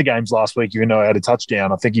lesser games last week, even though he had a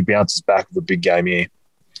touchdown. I think he bounces back with a big game here.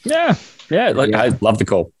 Yeah. I love the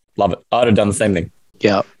call. Love it. I'd have done the same thing.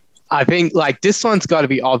 Yeah. I think like this one's got to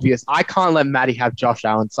be obvious. I can't let Maddie have Josh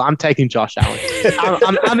Allen, so I'm taking Josh Allen.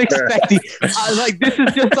 I'm expecting this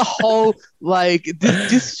is just a whole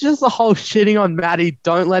this is just a whole shitting on Maddie.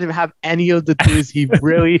 Don't let him have any of the dudes he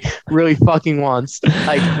really really fucking wants.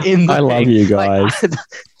 Like in the I love you guys.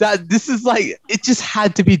 This is like it just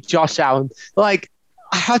had to be Josh Allen. Like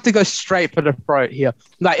I have to go straight for the throat here.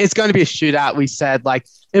 Like it's going to be a shootout. We said like.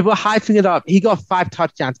 If we're hyping it up, he got 5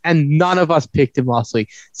 touchdowns, and none of us picked him last week.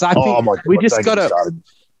 So I think we just gotta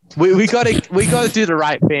do the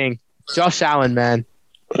right thing. Josh Allen, man,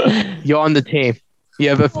 you're on the team. You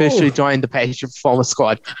have officially joined the Patriot Performance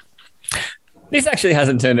Squad. This actually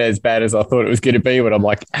hasn't turned out as bad as I thought it was going to be. But I'm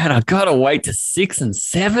like, and I gotta wait to 6 and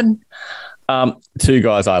 7. 2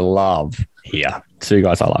 guys I love here. 2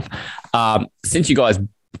 guys I love. Since you guys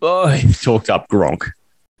both talked up Gronk.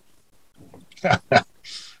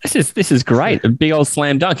 This is great. A big old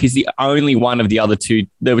slam dunk. He's the only one of the other 2.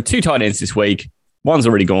 There were 2 tight ends this week. One's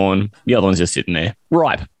already gone. The other one's just sitting there.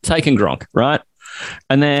 Ripe. Taking Gronk, right?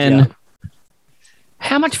 And then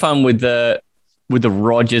how much fun would the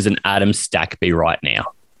Rodgers and Adams stack be right now?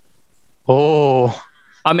 Oh.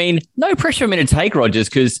 I mean, no pressure for me to take Rodgers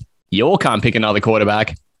because you can't pick another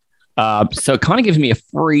quarterback. So it kind of gives me a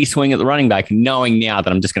free swing at the running back, knowing now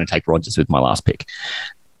that I'm just going to take Rodgers with my last pick.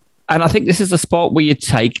 And I think this is the spot where you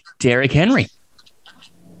take Derrick Henry.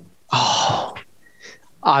 Oh,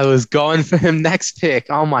 I was going for him next pick.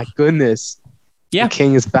 Oh, my goodness. Yeah. The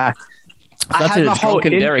King is back. I had a whole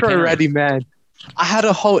intro ready, man. I had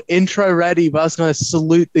a whole intro ready, but I was going to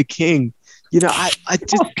salute the King. You know, I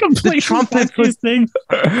just the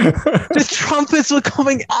trumpets were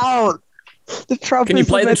coming out. The trumpets. Can you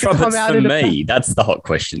play the trumpets for me? That's the hot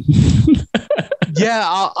question. Yeah,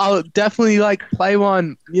 I'll definitely like play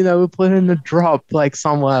one. You know, we'll put in a drop like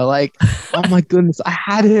somewhere. Like, oh my goodness, I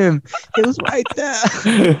had him. It was right there.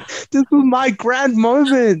 This was my grand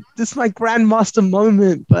moment. This is my grandmaster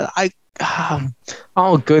moment. But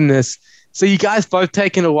oh goodness. So you guys both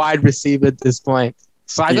taking a wide receiver at this point.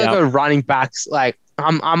 So I gotta go running backs. Like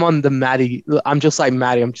I'm on the Matty. I'm just like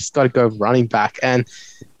Matty. I'm just got to go running back, and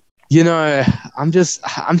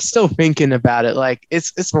I'm still thinking about it. Like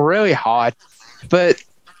it's really hard, but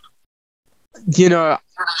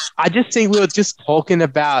I just think we were just talking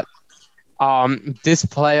about this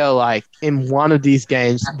player like in one of these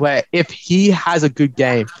games where if he has a good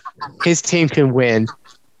game, his team can win.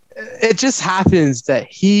 It just happens that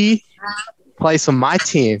he plays for my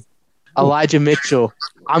team, Elijah Mitchell.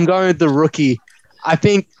 I'm going with the rookie. I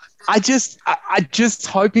think I just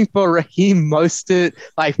hoping for Raheem Mostert,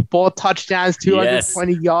 like 4 touchdowns,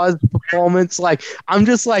 220 yards performance. Like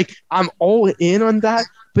I'm all in on that,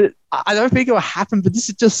 but I don't think it will happen. But this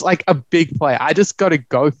is just like a big play. I just got to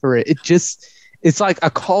go for it. It's like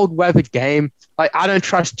a cold weather game. Like I don't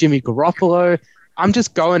trust Jimmy Garoppolo. I'm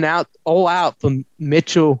just going all out for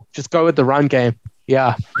Mitchell. Just go with the run game.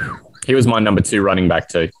 Yeah. He was my number 2 running back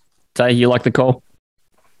too. Tay, you like the call?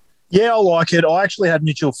 Yeah, I like it. I actually had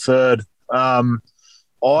Mitchell third. I've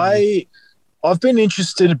been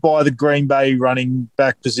interested by the Green Bay running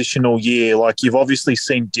back position all year. Like you've obviously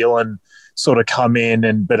seen Dylan sort of come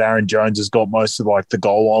in, but Aaron Jones has got most of like the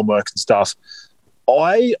goal line work and stuff.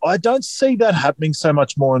 I don't see that happening so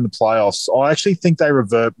much more in the playoffs. I actually think they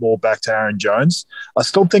revert more back to Aaron Jones. I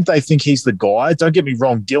still think they think he's the guy. Don't get me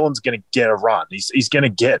wrong. Dylan's going to get a run. He's going to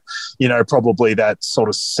get, probably that sort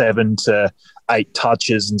of 7 to 8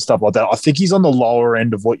 touches and stuff like that. I think he's on the lower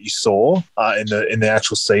end of what you saw in the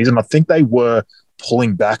actual season. I think they were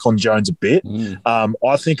pulling back on Jones a bit.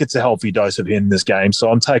 I think it's a healthy dose of him in this game. So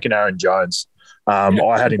I'm taking Aaron Jones.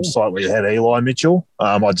 I had him slightly ahead of Eli Mitchell.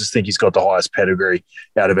 I just think he's got the highest pedigree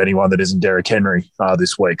out of anyone that isn't Derrick Henry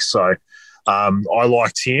this week. So I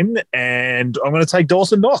liked him, and I'm going to take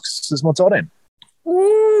Dawson Knox as my tight end.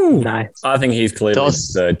 Ooh, nice. I think he's clearly the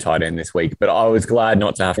third tight end this week, but I was glad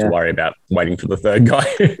not to have to worry about waiting for the third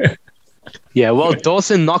guy. Yeah, well,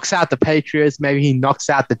 Dawson knocks out the Patriots. Maybe he knocks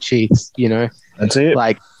out the Chiefs, That's it.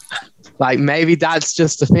 Like maybe that's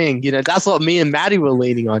just the thing. That's what me and Maddie were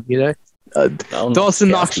leaning on, Dawson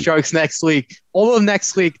Knox jokes next week. All of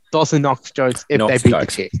next week, Dawson Knox jokes if they beat the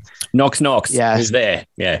Chiefs. Knox. Yeah. Who's there?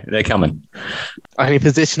 Yeah, they're coming. Only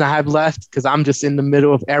position I have left because I'm just in the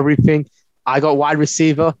middle of everything. I got wide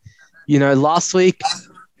receiver. Last week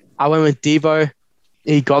I went with Debo.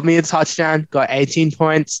 He got me a touchdown, got 18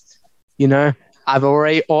 points. I've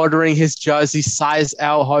already ordering his jersey, size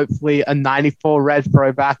L, hopefully a 94 red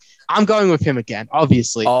throwback. I'm going with him again,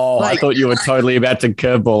 obviously. Oh, I thought you were totally about to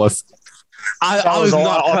curveball us. I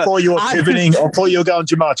thought you were pivoting. I thought you were going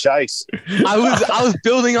Jamar Chase. I was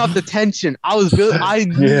building up the tension. I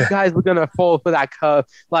knew you guys were gonna fall for that curve,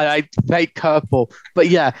 like fake curveball. But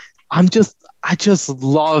yeah, I just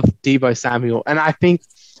love Deebo Samuel, and I think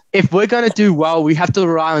if we're gonna do well, we have to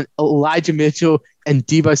rely on Elijah Mitchell and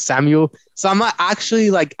Deebo Samuel. So I'm actually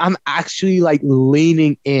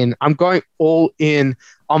leaning in. I'm going all in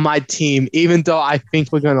on my team, even though I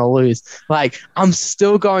think we're going to lose. I'm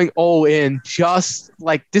still going all in, just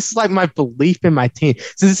this is my belief in my team.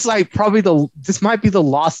 So this is this might be the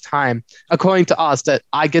last time, according to us, that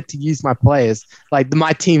I get to use my players,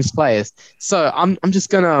 my team's players. So I'm just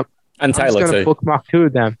going to bookmark 2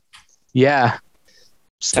 of them. Yeah.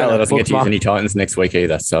 Taylor doesn't get to use any Titans next week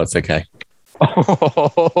either, so it's okay.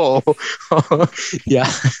 Yeah.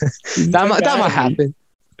 that might happen.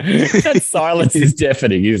 That silence is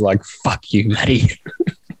deafening. He's like, fuck you, Matty.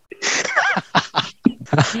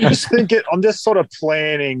 I'm just sort of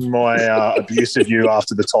planning my abuse of you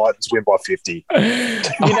after the Titans win by 50.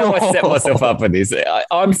 I set myself up for this.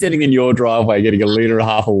 I'm sitting in your driveway getting a litre and a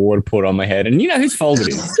half of water poured on my head, and you know whose fault it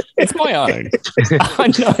is? It's my own. I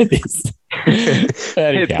know this.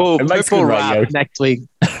 Pitbull rap next week.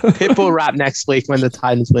 Pitbull rap next week when the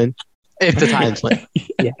Titans win. If the Titans win.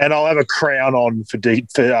 Yeah. And I'll have a crown on for big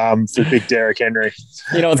Derrick Henry.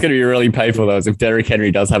 You know what's going to be really painful, though, is if Derrick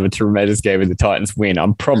Henry does have a tremendous game and the Titans win,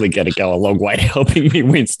 I'm probably going to go a long way to helping me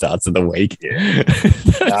win starts of the week. Yeah.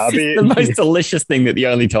 The most delicious thing that the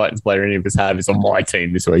only Titans player any of us have is on my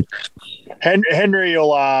team this week. Henry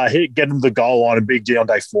will get him the goal line and big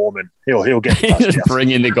Deontay Foreman. He'll get the touchdown.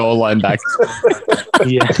 Bring in the goal line back.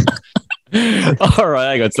 Yeah. All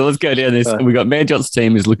right, hang on. So let's go down this. We got Manjot's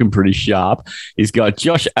team is looking pretty sharp. He's got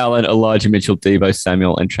Josh Allen, Elijah Mitchell, Deebo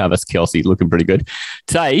Samuel, and Travis Kelce looking pretty good.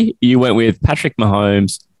 Tay, you went with Patrick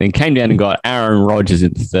Mahomes, then came down and got Aaron Rodgers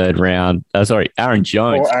in the third round. Aaron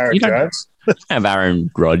Jones. Or Aaron Jones. Have Aaron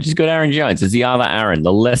Rodgers. He's got Aaron Jones as the other Aaron,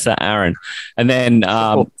 the lesser Aaron. And then,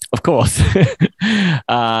 of course,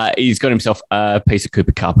 he's got himself a piece of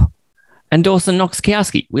Cooper Kupp. and Dawson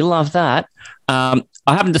Knox-Kowski. We love that.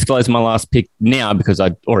 I haven't disclosed my last pick now because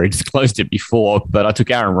I already disclosed it before, but I took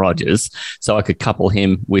Aaron Rodgers so I could couple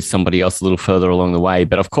him with somebody else a little further along the way.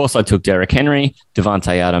 But of course, I took Derrick Henry,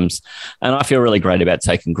 Devontae Adams, and I feel really great about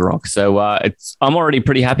taking Gronk. So I'm already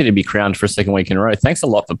pretty happy to be crowned for a second week in a row. Thanks a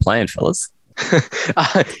lot for playing, fellas.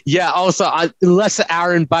 Also, Lesser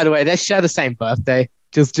Aaron, by the way, they share the same birthday.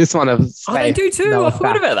 Just want to say. Oh, they do too. I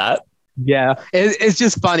forgot about that. Yeah, it's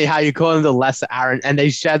just funny how you call him the Lesser Aaron and they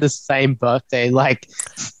share the same birthday. Like,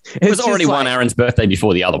 it was already one Aaron's birthday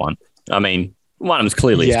before the other one. I mean, one of them's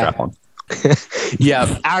clearly a strap-on.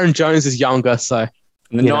 Yeah, Aaron Jones is younger, so.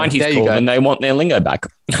 The 90s call and they want their lingo back.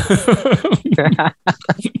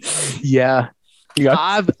 Yeah.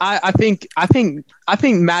 I think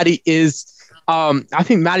Maddie is. I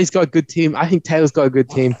think Maddie's got a good team. I think Taylor's got a good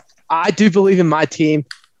team. I do believe in my team.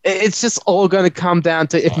 It's just all going to come down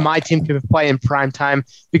to if my team can play in prime time,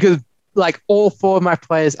 because like all 4 of my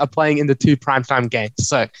players are playing in the 2 primetime games.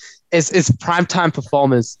 So it's primetime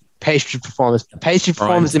performers, pastry performers in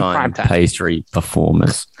primetime. Pastry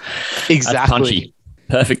performers. Exactly. That's punchy.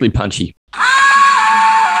 Perfectly punchy.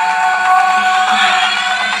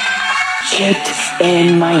 Kicked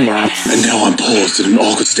in my nuts. And now I'm paused in an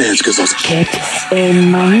awkward stance because I was kicked in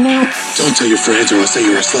my nuts. Don't tell your friends or I'll say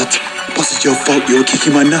you're a slut. Plus it's your fault you're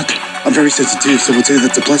kicking my nut. I'm very sensitive, so we'll say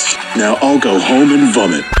that's a plus. Now I'll go home and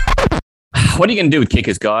vomit. What are you going to do with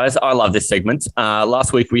kickers, guys? I love this segment.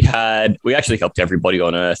 Last week we actually helped everybody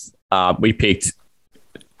on earth. We picked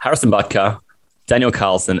Harrison Butker, Daniel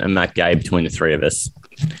Carlson, and Matt Gay between the 3 of us.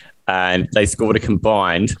 And they scored a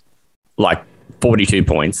combined 42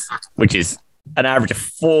 points, which is an average of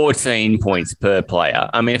 14 points per player.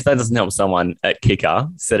 I mean, if that doesn't help someone at kicker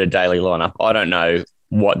set a daily lineup, I don't know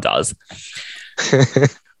what does.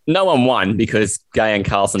 No one won because Gay and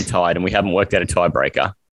Carlson tied, and we haven't worked out a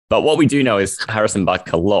tiebreaker. But what we do know is Harrison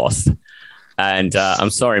Butker lost. And I'm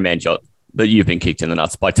sorry, Manjot, but you've been kicked in the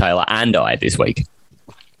nuts by Taylor and I this week.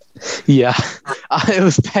 Yeah, it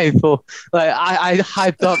was painful. Like I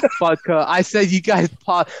hyped up Butker. I said you guys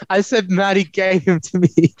part. I said Maddie gave him to me.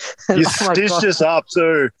 You stitched us up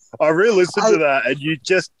too. I re-listened to that, and you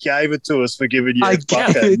just gave it to us for giving you. I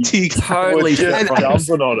gave it to you. Totally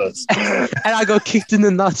dumping on us, and I got kicked in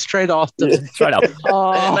the nuts straight after. Straight up.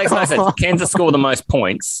 It makes no sense. Kansas scored the most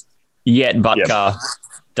points, yet Butker.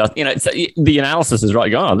 So the analysis is right.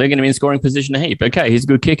 They're going to be in scoring position a heap. Okay, he's a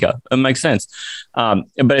good kicker. It makes sense. But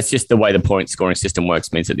it's just the way the point scoring system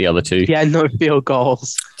works means that the other 2. Yeah, no field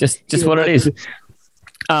goals. Just what it is.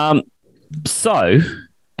 So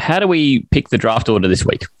how do we pick the draft order this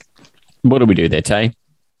week? What do we do there, Tay?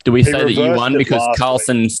 Do we say that you won because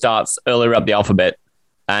Carlson starts earlier up the alphabet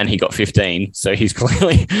and he got 15, so he's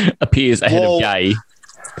clearly appears ahead of Gay?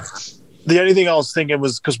 The only thing I was thinking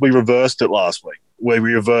was because we reversed it last week, where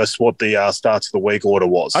we reversed what the starts of the week order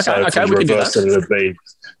was. Okay, if we reversed it, it'd be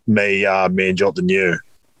me, Manjot, and you.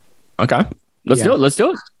 Okay. Let's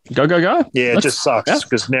do it. Go. Yeah, it just sucks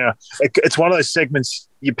because now it's one of those segments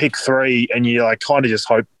you pick 3 and you kind of just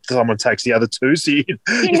hope someone takes the other 2. So you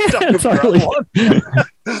totally.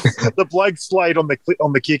 The blank slate on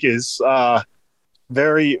the kickers,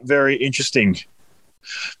 very, very interesting.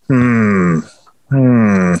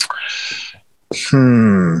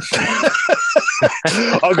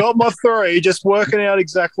 I got my 3, just working out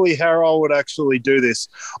exactly how I would actually do this.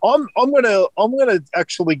 I'm gonna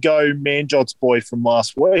actually go Manjot's boy from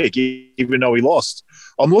last week, even though he lost.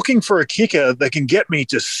 I'm looking for a kicker that can get me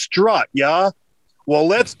to strut, yeah? Well,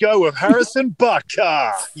 let's go with Harrison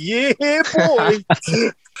Butker. Yeah, boy.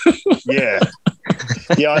 Yeah,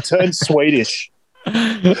 I turned Swedish.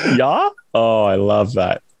 Yeah? Oh, I love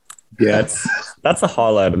that. Yeah, that's a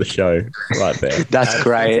highlight of the show right there. That's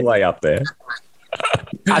great. That's way up there.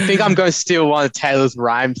 I think I'm going to steal one of Taylor's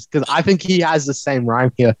rhymes because I think he has the same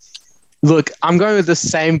rhyme here. Look, I'm going with the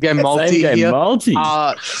same game multi here.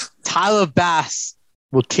 Tyler Bass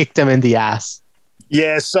will kick them in the ass.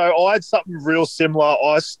 Yeah, so I had something real similar.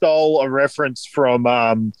 I stole a reference from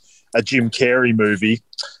a Jim Carrey movie,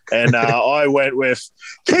 and I went with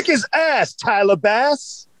kick his ass, Tyler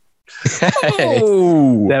Bass.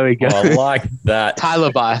 Oh, there we go. I like that.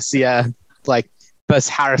 Tyler Bass, yeah. Versus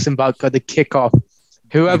Harrison Butker, the kickoff.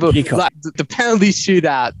 Whoever, the penalty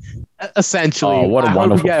shootout, essentially. Oh, what a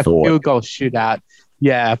wonderful thought. A field goal shootout.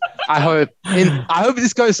 Yeah, I hope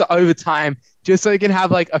this goes to overtime just so you can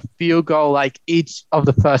have a field goal each of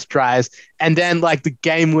the first drives, and then the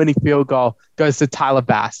game-winning field goal goes to Tyler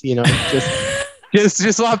Bass.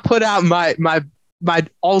 Just so I put out my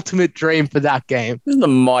ultimate dream for that game. This is the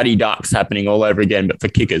Mighty Ducks happening all over again, but for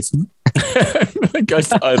kickers. It goes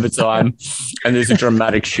to overtime, and there's a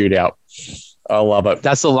dramatic shootout. I love it.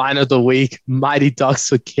 That's the line of the week. Mighty Ducks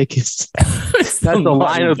for kickers. That's the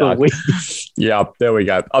line of the week. Yeah, there we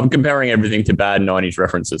go. I'm comparing everything to bad 90s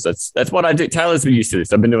references. That's what I do. Taylor's been used to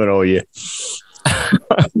this. I've been doing it all year.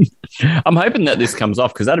 I'm hoping that this comes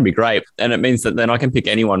off because that'd be great. And it means that then I can pick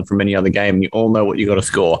anyone from any other game and you all know what you got to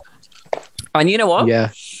score. And you know what?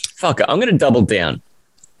 Yeah. Fuck it. I'm going to double down.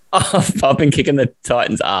 I've been kicking the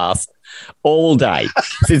Titans' ass all day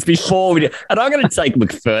since before we did. And I'm going to take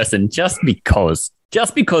McPherson just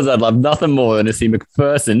because I'd love nothing more than to see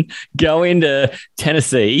McPherson go into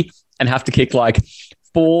Tennessee and have to kick like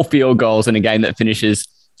 4 field goals in a game that finishes,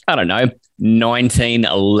 I don't know,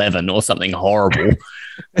 19-11 or something horrible.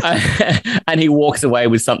 And he walks away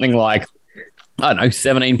with something like, I don't know,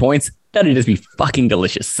 17 points. That'd just be fucking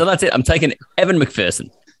delicious. So that's it. I'm taking Evan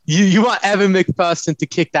McPherson. You want Evan McPherson to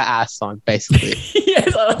kick that ass on, basically.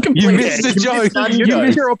 Yes, you missed the joke.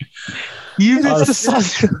 You missed the sun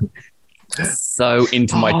joke. So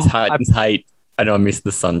into my Titans hate, I know I missed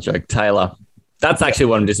the sun joke. Taylor, that's actually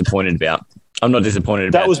what I'm disappointed about. I'm not disappointed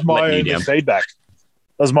about that. Was my only feedback.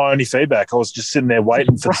 That was my only feedback. I was just sitting there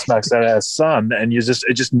waiting for the smacks that ass sun, and it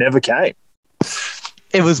just never came.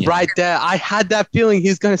 It was right there. I had that feeling he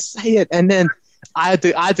was going to say it, and then I had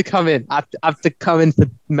to come in. I have to come in for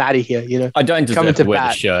Maddie here. You know, I don't deserve to wear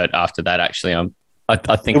the shirt after that. Actually, I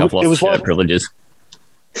think I've lost shirt privileges.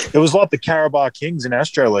 It was like the Carabao Kings in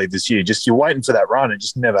Astro League this year. Just you're waiting for that run. It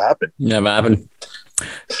just never happened. Never happened.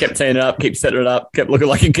 Kept teeing it up, kept setting it up, kept looking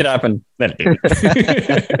like it could happen. Can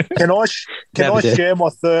I share my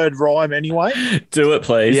third rhyme anyway? Do it,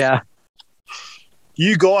 please. Yeah.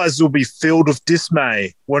 You guys will be filled with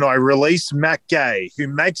dismay when I release Matt Gay, who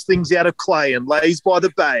makes things out of clay and lays by the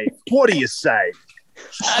bay. What do you say?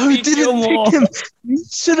 You didn't pick him. You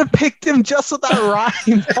should have picked him just with that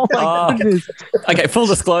rhyme. Oh my goodness. Okay, full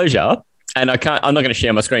disclosure, and I'm not going to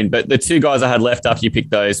share my screen, but the 2 guys I had left after you picked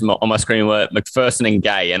those on my screen were McPherson and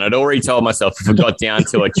Gay, and I'd already told myself if it got down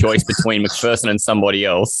to a choice between McPherson and somebody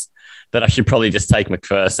else, that I should probably just take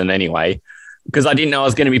McPherson anyway, because I didn't know I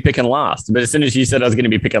was going to be picking last. But as soon as you said I was going to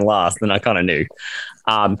be picking last, then I kind of knew.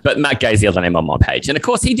 But Matt Gay's the other name on my page. And, of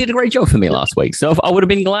course, he did a great job for me last week. So I would have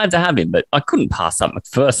been glad to have him, but I couldn't pass up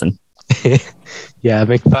McPherson. Yeah,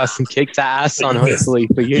 McPherson kicked that ass on, hopefully,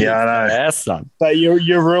 for you. Yeah, I know. Ass son. But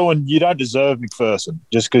you're ruined. You don't deserve McPherson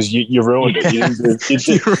just because you ruined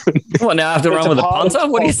it. What, now I have to run with a punter?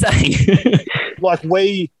 What are you saying? Like,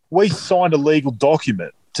 we signed a legal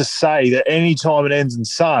document to say that any time it ends in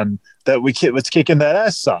son, that it's kicking that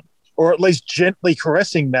ass son, or at least gently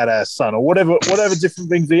caressing that ass son, or whatever different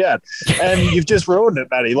things we had. And you've just ruined it,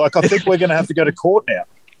 Matty. Like, I think we're going to have to go to court now.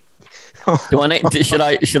 Should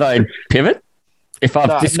I pivot? If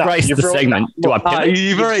I've disgraced the segment, do I pivot?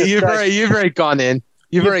 You've already gone in.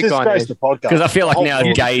 You've already gone in. The podcast. Because I feel like now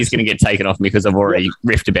Gay is going to get taken off me because I've already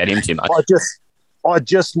riffed about him too much. I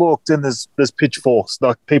just looked and there's pitchforks.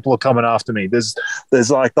 Like, people are coming after me. There's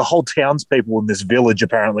like the whole townspeople in this village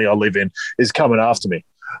apparently I live in is coming after me.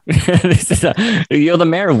 You're the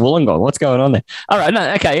mayor of Wollongong. What's going on there? All right,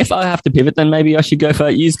 no, okay. If I have to pivot, then maybe I should go for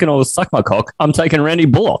you can all suck my cock. I'm taking Randy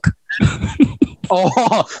Bullock.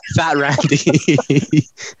 Oh, fat Randy.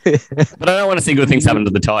 But I don't want to see good things happen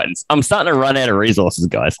to the Titans. I'm starting to run out of resources,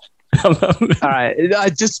 guys. All right,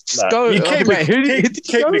 go. You keep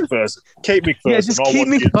McPherson. Keep McPherson. Yeah, just keep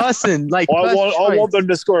McPherson. Like, I want them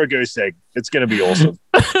to score a goose egg. It's going to be awesome.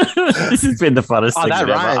 This has been the funnest segment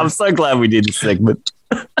ever. I'm so glad we did this segment.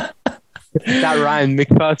 That Ryan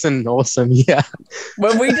McPherson, awesome. Yeah.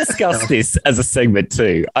 When we discuss this as a segment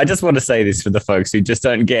too, I just want to say this for the folks who just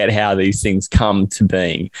don't get how these things come to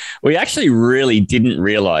being. We actually really didn't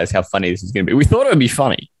realize how funny this was going to be. We thought it would be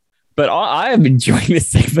funny. But I am enjoying this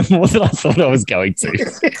segment more than I thought I was going to.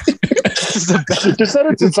 Just that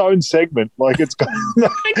it's its own segment. Like, it's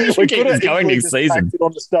we could have going next season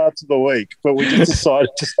on the starts of the week, but we just decided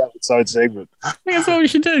to have its own segment. I think that's what we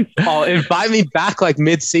should do. Oh, invite me back like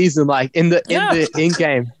mid-season, like in the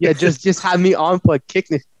in-game. Yeah, just have me on for a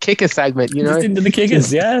kicker segment. You know, just into the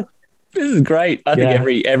kickers. Yeah, this is great. I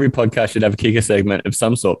think every podcast should have a kicker segment of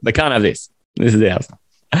some sort. They can't have this. This is ours.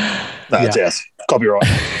 That's ours. Copyright.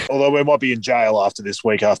 Although we might be in jail after this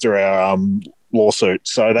week after our lawsuit,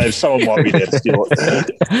 so someone might be there to steal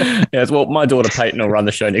it. Yes, well, my daughter Peyton will run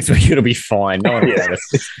the show next week. It'll be fine. No one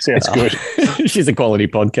sounds good. She's a quality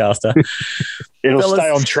podcaster. It'll stay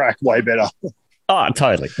on track way better. Oh,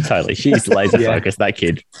 totally. She's laser focused, that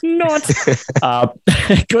kid. Not.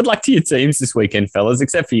 Good luck to your teams this weekend, fellas,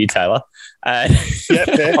 except for you, Taylor.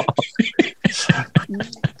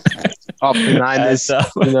 of the Niners.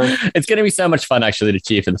 It's going to be so much fun, actually, to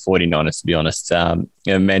cheer for the 49ers, to be honest.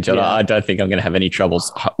 Manjot, I don't think I'm going to have any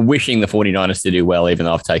troubles wishing the 49ers to do well, even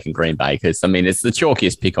though I've taken Green Bay, because, I mean, it's the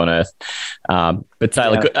chalkiest pick on earth. But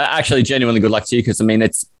Taylor, actually, genuinely good luck to you, because, I mean,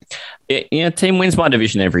 team wins my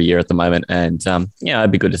division every year at the moment, and,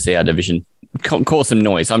 it'd be good to see our division cause some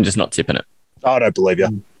noise. I'm just not tipping it. I don't believe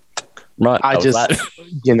you. Right.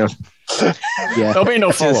 There'll be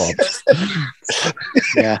no follow-up.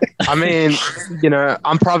 Yeah. I mean,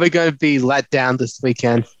 I'm probably going to be let down this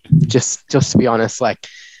weekend, just to be honest. Like,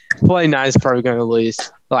 49ers probably going to lose.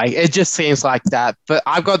 Like, it just seems like that. But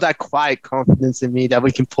I've got that quiet confidence in me that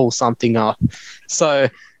we can pull something off. So,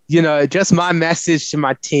 just my message to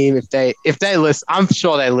my team, if they listen, I'm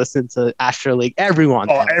sure they listen to Astro League.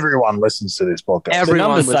 Everyone. Oh, everyone listens to this podcast. The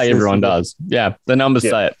numbers say everyone does. Yeah, the numbers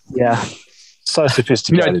say it. Yeah. So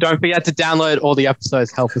sophisticated. Don't forget to download all the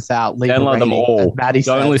episodes. Help us out. Download them all.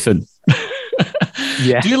 Don't listen.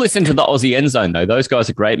 Yeah. Do listen to the Aussie End Zone, though. Those guys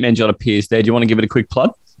are great. Manjot appears there. Do you want to give it a quick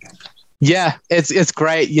plug? Yeah, it's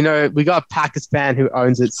great. We got a Packers fan who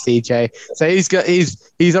owns it, CJ. So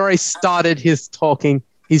he's already started his talking.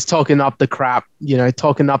 He's talking up the crap,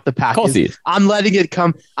 talking up the Packers. Of course he is. I'm letting it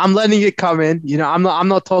come in. I'm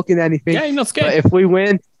not talking anything. Yeah, you're not scared. But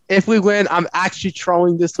if we win, I'm actually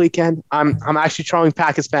trolling this weekend. I'm actually trolling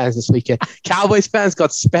Packers fans this weekend. Cowboys fans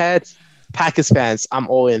got spared. Packers fans, I'm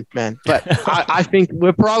all in, man. But I think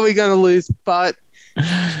we're probably going to lose. But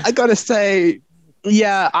I got to say,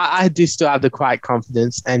 I do still have the quiet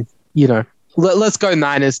confidence. And, let's go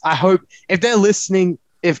Niners. I hope if they're listening,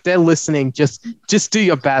 just do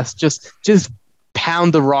your best. Just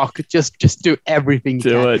pound the rock. Just do everything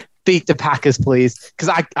you can. It. Beat the Packers, please.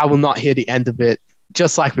 Because I will not hear the end of it.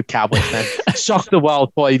 Just like with Cowboys, man. Shock the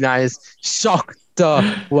world, 49ers. Shock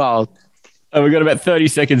the world. And we've got about 30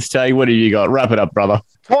 seconds, Tay. What have you got? Wrap it up, brother.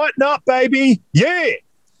 Tighten up, baby. Yeah.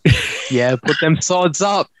 Yeah, put them swords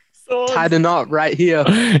up. Tie the knot right here.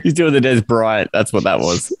 He's doing the Des Bryant. That's what that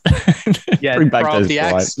was. Yeah, bring back Des the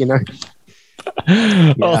axe, Yeah.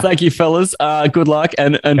 Well, thank you, fellas. Good luck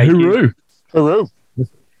and hooroo. Hooroo.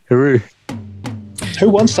 Hooroo. Who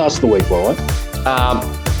won starts the week, by the way?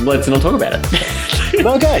 Let's not talk about it.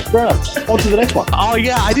 Okay, fair enough. On to the next one. Oh,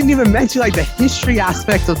 yeah. I didn't even mention the history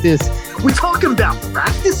aspect of this. We're talking about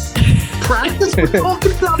practice. We're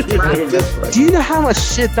talking about practice. Do you know how much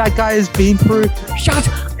shit that guy has been through? Shut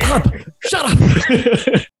up.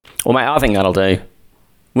 Well, mate, I think that'll do.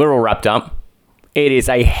 We're all wrapped up. It is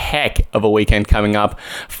a heck of a weekend coming up.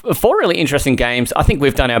 4 really interesting games. I think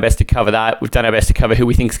we've done our best to cover that. We've done our best to cover who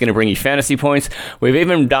we think is going to bring you fantasy points. We've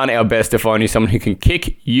even done our best to find you someone who can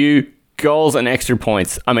kick you goals and extra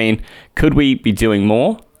points. I mean, could we be doing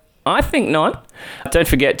more? I think not. Don't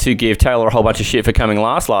forget to give Taylor a whole bunch of shit for coming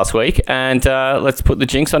last week, and let's put the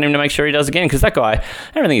jinx on him to make sure he does again, because that guy,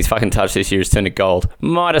 everything he's fucking touched this year has turned to gold.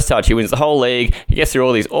 Midas touch. He wins the whole league. He gets through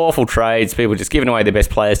all these awful trades, people just giving away their best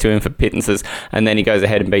players to him for pittances, and then he goes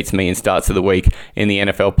ahead and beats me in starts of the week in the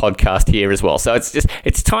NFL podcast here as well. So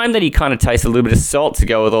it's time that he kind of tastes a little bit of salt to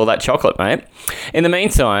go with all that chocolate, mate. In the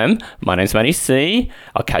meantime, my name's Matty C.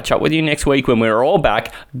 I'll catch up with you next week when we're all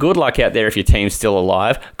back. Good luck out there if your team's still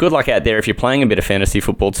alive. Good luck out there if you're playing a bit of fantasy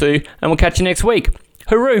football too, and we'll catch you next week.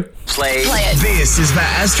 Hooroo! Play it. This is the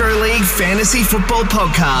Astro League Fantasy Football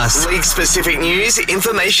Podcast. League-specific news,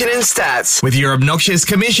 information and stats with your obnoxious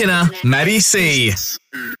commissioner, Matty C.